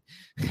 I think it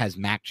has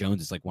Mac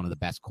Jones as like one of the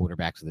best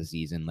quarterbacks of the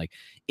season. Like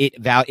it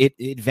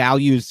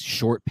values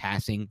short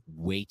passing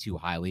way too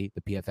highly,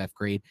 the PFF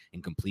grade,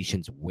 and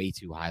completions way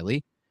too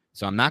highly.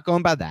 So I'm not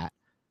going by that.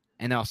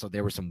 And also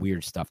there was some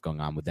weird stuff going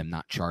on with them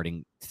not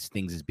charting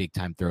things as big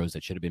time throws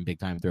that should have been big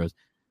time throws.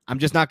 I'm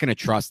just not going to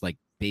trust like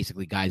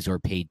basically guys who are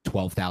paid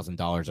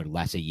 $12,000 or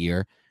less a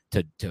year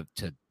to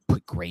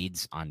put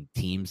grades on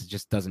teams. It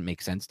just doesn't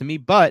make sense to me.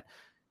 But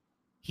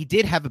he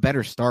did have a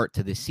better start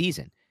to this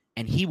season,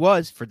 and he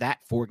was, for that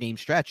 4-game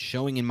stretch,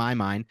 showing in my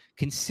mind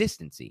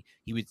consistency.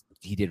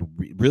 He did a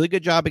really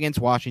good job against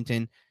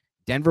Washington.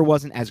 Denver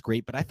wasn't as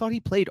great, but I thought he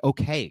played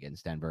okay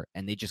against Denver,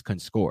 and they just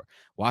couldn't score.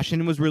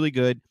 Washington was really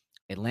good.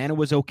 Atlanta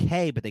was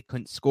okay, but they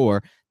couldn't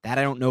score. That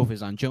I don't know if it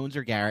was on Jones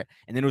or Garrett.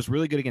 And then it was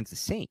really good against the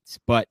Saints.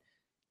 But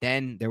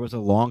then there was a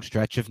long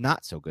stretch of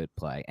not so good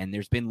play. And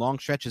there's been long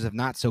stretches of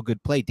not so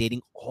good play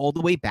dating all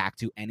the way back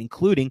to and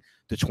including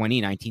the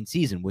 2019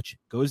 season, which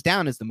goes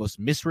down as the most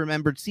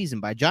misremembered season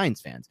by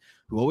Giants fans,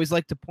 who always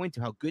like to point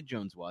to how good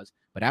Jones was.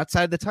 But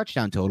outside of the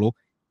touchdown total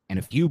and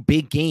a few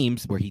big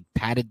games where he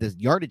padded the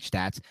yardage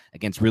stats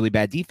against really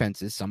bad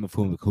defenses, some of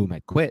whom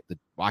had quit, the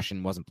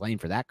Washington wasn't playing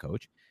for that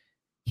coach.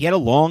 He had a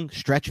long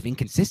stretch of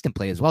inconsistent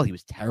play as well. He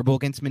was terrible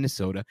against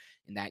Minnesota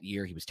in that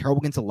year. He was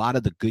terrible against a lot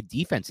of the good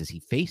defenses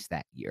he faced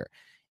that year.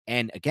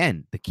 And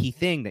again, the key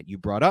thing that you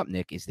brought up,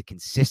 Nick, is the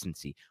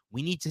consistency.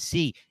 We need to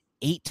see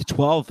 8 to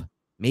 12,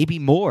 maybe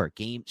more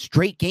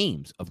straight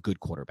games of good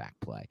quarterback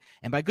play.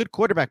 And by good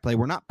quarterback play,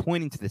 we're not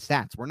pointing to the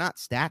stats. We're not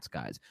stats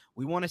guys.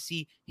 We want to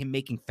see him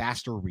making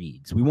faster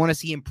reads. We want to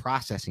see him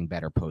processing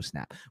better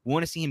post-snap. We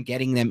want to see him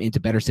getting them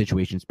into better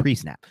situations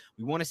pre-snap.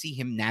 We want to see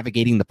him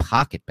navigating the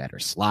pocket better,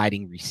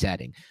 sliding,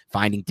 resetting,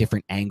 finding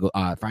different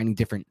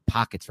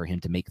pockets for him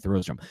to make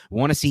throws from. We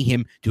want to see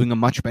him doing a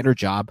much better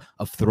job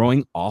of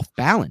throwing off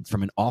balance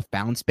from an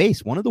off-balance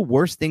space. One of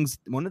the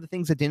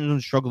things that Daniel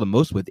Jones struggled the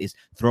most with is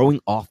throwing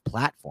off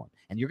platform.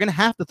 And you're going to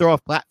have to throw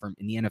off platform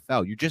in the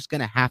NFL. You're just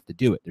going to have to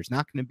do it. There's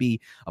not going to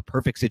be a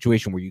perfect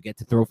situation where you get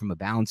to throw from a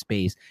balanced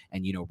space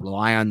and,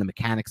 rely on the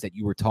mechanics that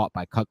you were taught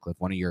by Cutcliffe,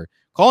 one of your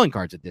calling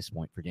cards at this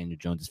point for Daniel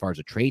Jones, as far as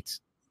the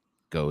traits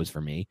goes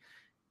for me.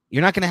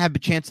 You're not going to have a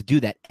chance to do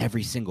that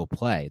every single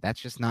play. That's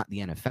just not the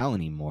NFL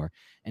anymore.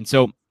 And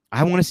so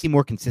I want to see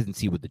more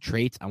consistency with the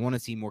traits. I want to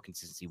see more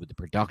consistency with the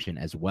production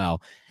as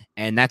well.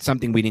 And that's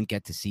something we didn't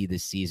get to see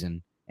this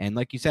season. And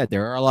like you said,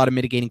 there are a lot of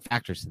mitigating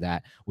factors to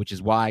that, which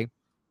is why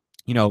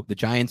the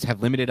Giants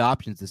have limited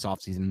options this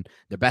offseason.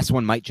 The best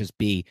one might just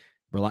be,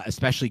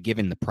 especially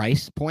given the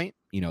price point,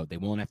 they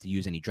won't have to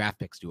use any draft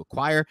picks to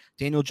acquire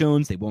Daniel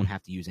Jones. They won't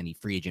have to use any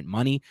free agent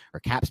money or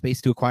cap space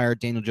to acquire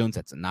Daniel Jones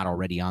that's not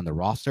already on the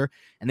roster.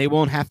 And they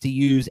won't have to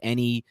use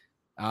any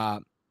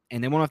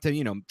and they won't have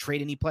to,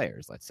 trade any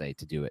players, let's say,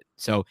 to do it.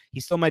 So he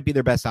still might be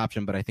their best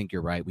option, but I think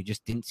you're right. We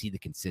just didn't see the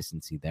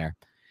consistency there.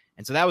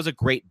 And so that was a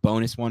great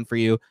bonus one for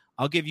you.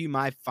 I'll give you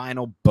my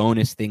final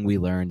bonus thing we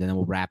learned, and then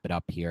we'll wrap it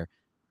up here.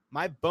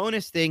 My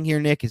bonus thing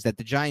here, Nick, is that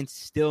the Giants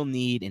still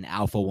need an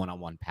alpha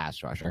one-on-one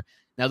pass rusher.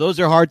 Now, those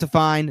are hard to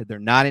find. They're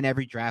not in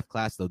every draft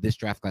class, though this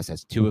draft class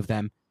has 2 of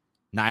them,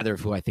 neither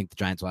of who I think the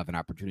Giants will have an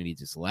opportunity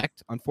to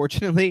select,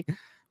 unfortunately,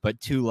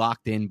 but 2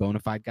 locked-in bona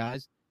fide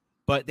guys.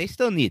 But they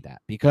still need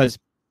that, because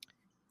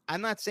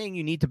I'm not saying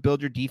you need to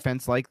build your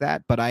defense like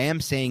that, but I am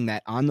saying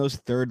that on those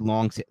third and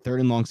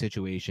long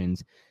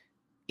situations,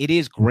 it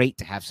is great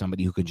to have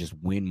somebody who can just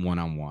win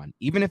one-on-one,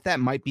 even if that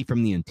might be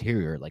from the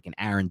interior, like an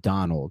Aaron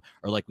Donald,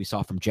 or like we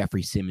saw from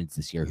Jeffrey Simmons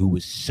this year, who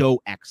was so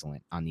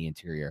excellent on the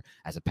interior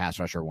as a pass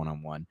rusher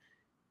one-on-one.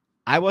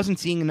 I wasn't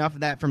seeing enough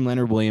of that from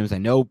Leonard Williams. I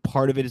know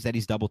part of it is that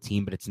he's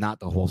double-teamed, but it's not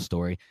the whole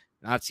story.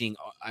 I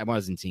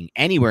wasn't seeing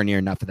anywhere near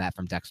enough of that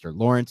from Dexter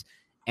Lawrence.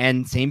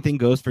 And same thing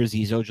goes for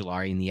Azeez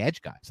Ojulari and the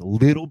edge guys. A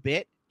little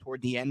bit toward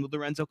the end with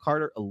Lorenzo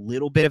Carter, a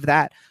little bit of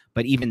that,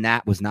 but even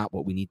that was not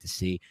what we need to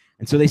see.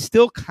 And so they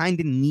still kind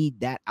of need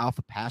that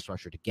alpha pass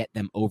rusher to get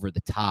them over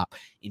the top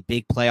in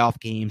big playoff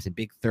games and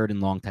big third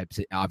and long types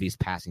of obvious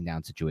passing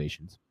down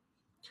situations.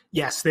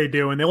 Yes, they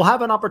do. And they will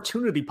have an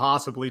opportunity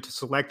possibly to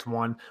select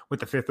one with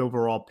the 5th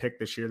overall pick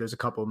this year. There's a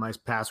couple of nice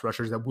pass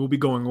rushers that we'll be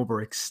going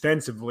over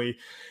extensively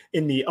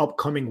in the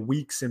upcoming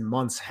weeks and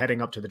months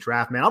heading up to the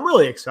draft, man. I'm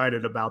really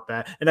excited about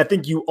that. And I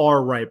think you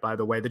are right, by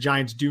the way. The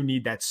Giants do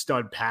need that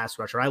stud pass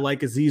rusher. I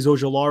like Azeez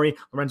Ojulari.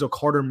 Lorenzo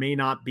Carter may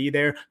not be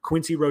there.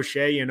 Quincy Roche,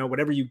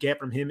 whatever you get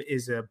from him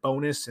is a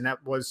bonus. And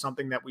that was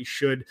something that we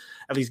should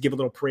at least give a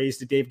little praise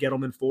to Dave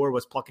Gettleman for,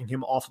 was plucking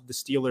him off of the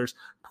Steelers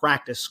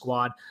practice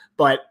squad.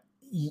 But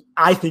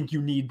I think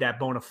you need that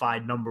bona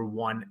fide number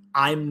one.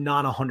 I'm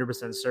not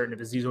 100% certain if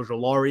Azeez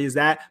Ojulari is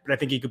that, but I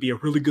think he could be a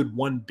really good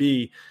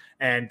 1B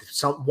and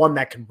one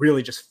that can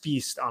really just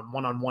feast on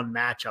one-on-one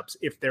matchups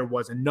if there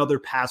was another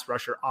pass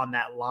rusher on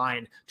that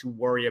line to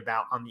worry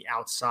about on the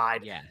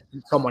outside. Yeah.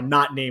 Someone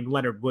not named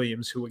Leonard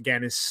Williams, who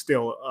again is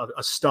still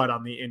a stud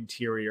on the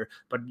interior.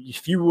 But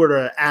if you were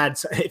to add,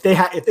 if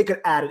they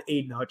could add an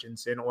Aiden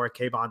Hutchinson or a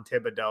Kayvon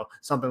Thibodeau,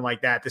 something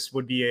like that, this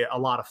would be a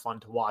lot of fun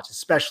to watch,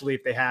 especially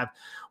if they have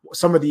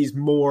some of these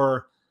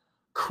more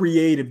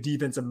creative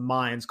defensive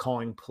minds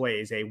calling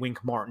plays, a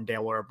Wink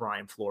Martindale or a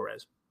Brian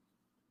Flores.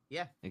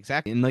 Yeah,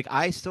 exactly. And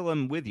I still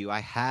am with you. I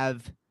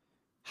have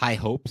high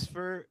hopes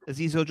for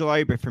Azeez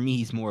Ojulari, but for me,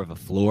 he's more of a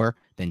floor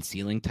than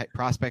ceiling type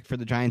prospect for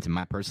the Giants, in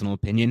my personal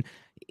opinion.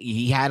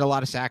 He had a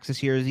lot of sacks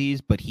this year,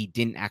 Azeez, but he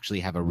didn't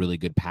actually have a really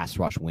good pass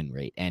rush win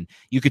rate. And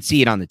you could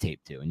see it on the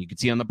tape too. And you could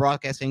see it on the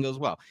broadcast angle as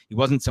well. He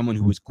wasn't someone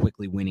who was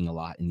quickly winning a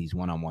lot in these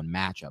one-on-one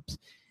matchups.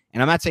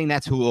 And I'm not saying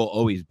that's who he'll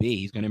always be.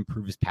 He's going to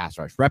improve his pass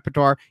rush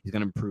repertoire. He's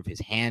going to improve his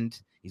hand.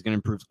 He's going to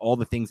improve all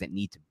the things that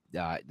need to,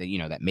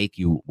 that make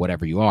you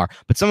whatever you are.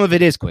 But some of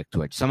it is quick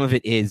twitch. Some of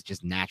it is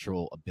just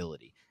natural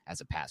ability as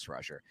a pass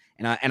rusher.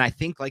 And I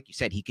think, like you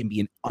said, he can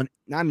be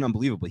not an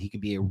unbelievable, he can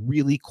be a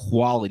really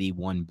quality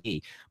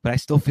 1B. But I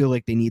still feel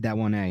like they need that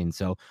 1A. And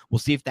so we'll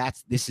see if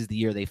this is the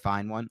year they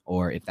find one,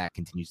 or if that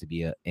continues to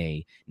be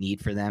a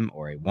need for them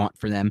or a want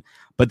for them.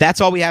 But that's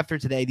all we have for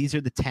today. These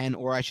are the 10,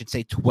 or I should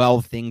say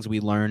 12 things we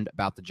learned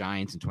about the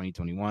Giants in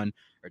 2021,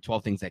 or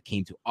 12 things that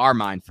came to our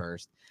mind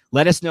first.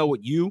 Let us know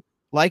what you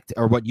liked,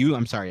 or what you,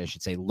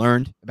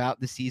 learned about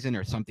this season,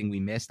 or something we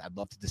missed. I'd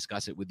love to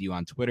discuss it with you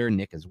on Twitter,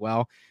 Nick as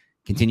well.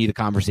 Continue the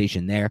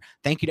conversation there.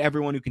 Thank you to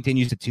everyone who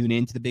continues to tune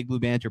in to the Big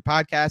Blue Banter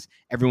podcast,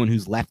 everyone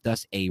who's left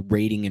us a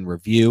rating and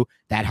review.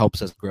 That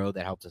helps us grow.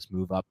 That helps us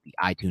move up the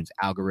iTunes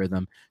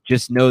algorithm.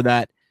 Just know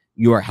that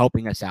you are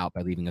helping us out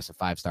by leaving us a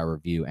 5-star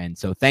review. And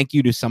so thank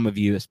you to some of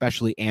you,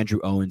 especially Andrew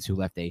Owens, who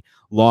left a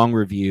long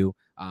review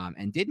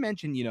and did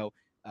mention,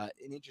 an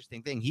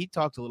interesting thing. He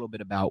talked a little bit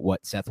about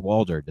what Seth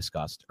Walder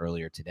discussed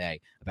earlier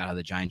today about how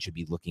the Giants should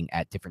be looking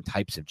at different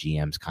types of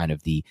GMs, kind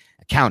of the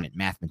accountant,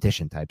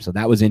 mathematician type. So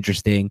that was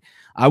interesting.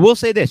 I will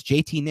say this,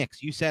 JT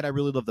Nix, you said I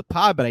really love the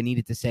pod, but I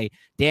needed to say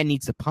Dan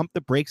needs to pump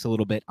the brakes a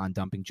little bit on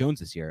dumping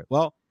Jones this year.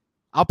 Well,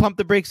 I'll pump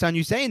the brakes on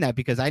you saying that,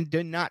 because I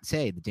did not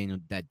say that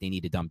they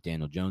need to dump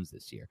Daniel Jones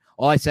this year.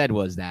 All I said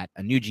was that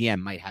a new GM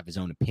might have his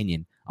own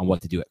opinion on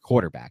what to do at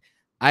quarterback.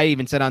 I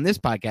even said on this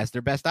podcast,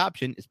 their best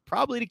option is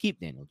probably to keep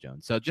Daniel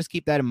Jones. So just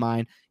keep that in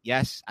mind.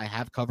 Yes, I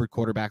have covered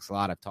quarterbacks a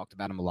lot. I've talked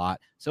about him a lot.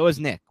 So has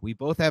Nick. We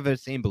both have the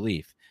same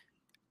belief.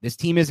 This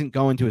team isn't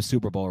going to a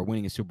Super Bowl or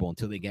winning a Super Bowl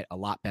until they get a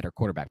lot better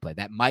quarterback play.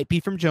 That might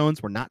be from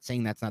Jones. We're not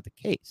saying that's not the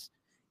case.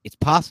 It's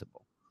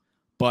possible.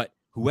 But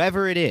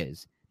whoever it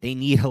is, they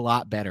need a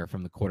lot better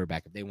from the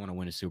quarterback if they want to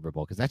win a Super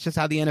Bowl, because that's just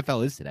how the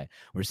NFL is today.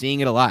 We're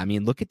seeing it a lot. I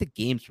mean, look at the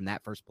games from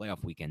that first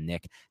playoff weekend,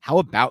 Nick. How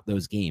about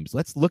those games?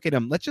 Let's look at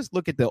them. Let's just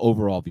look at the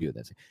overall view of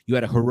this. You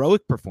had a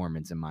heroic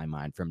performance, in my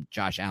mind, from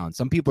Josh Allen.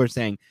 Some people are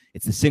saying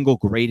it's the single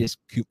greatest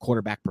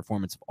quarterback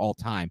performance of all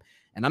time.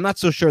 And I'm not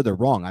so sure they're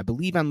wrong. I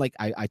believe I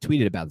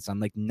tweeted about this. I'm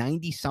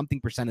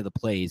 90-something% of the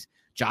plays,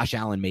 Josh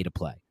Allen made a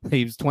play.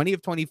 He was 20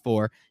 of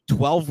 24,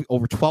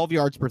 over 12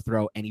 yards per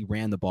throw, and he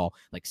ran the ball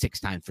 6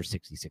 times for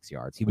 66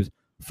 yards. He was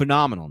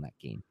phenomenal in that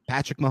game.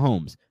 Patrick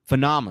Mahomes,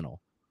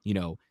 phenomenal.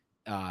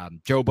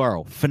 Joe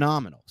Burrow,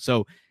 phenomenal.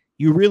 So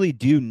you really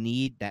do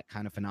need that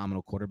kind of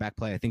phenomenal quarterback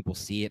play. I think we'll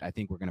see it. I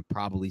think we're going to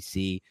probably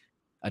see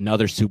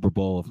another Super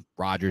Bowl of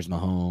Rodgers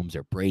Mahomes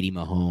or Brady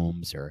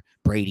Mahomes or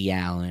Brady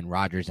Allen,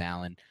 Rodgers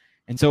Allen.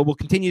 And so we'll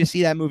continue to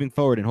see that moving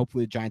forward, and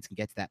hopefully the Giants can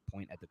get to that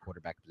point at the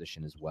quarterback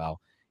position as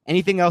well.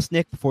 Anything else,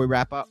 Nick, before we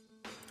wrap up?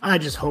 I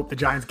just hope the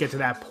Giants get to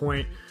that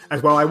point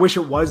as well. I wish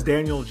it was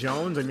Daniel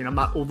Jones. I mean, I'm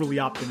not overly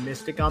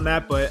optimistic on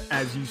that, but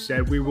as you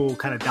said, we will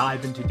kind of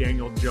dive into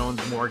Daniel Jones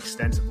more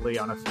extensively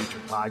on a future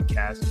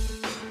podcast.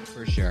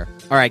 For sure.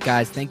 All right,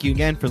 guys, thank you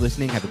again for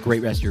listening. Have a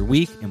great rest of your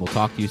week, and we'll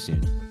talk to you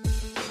soon.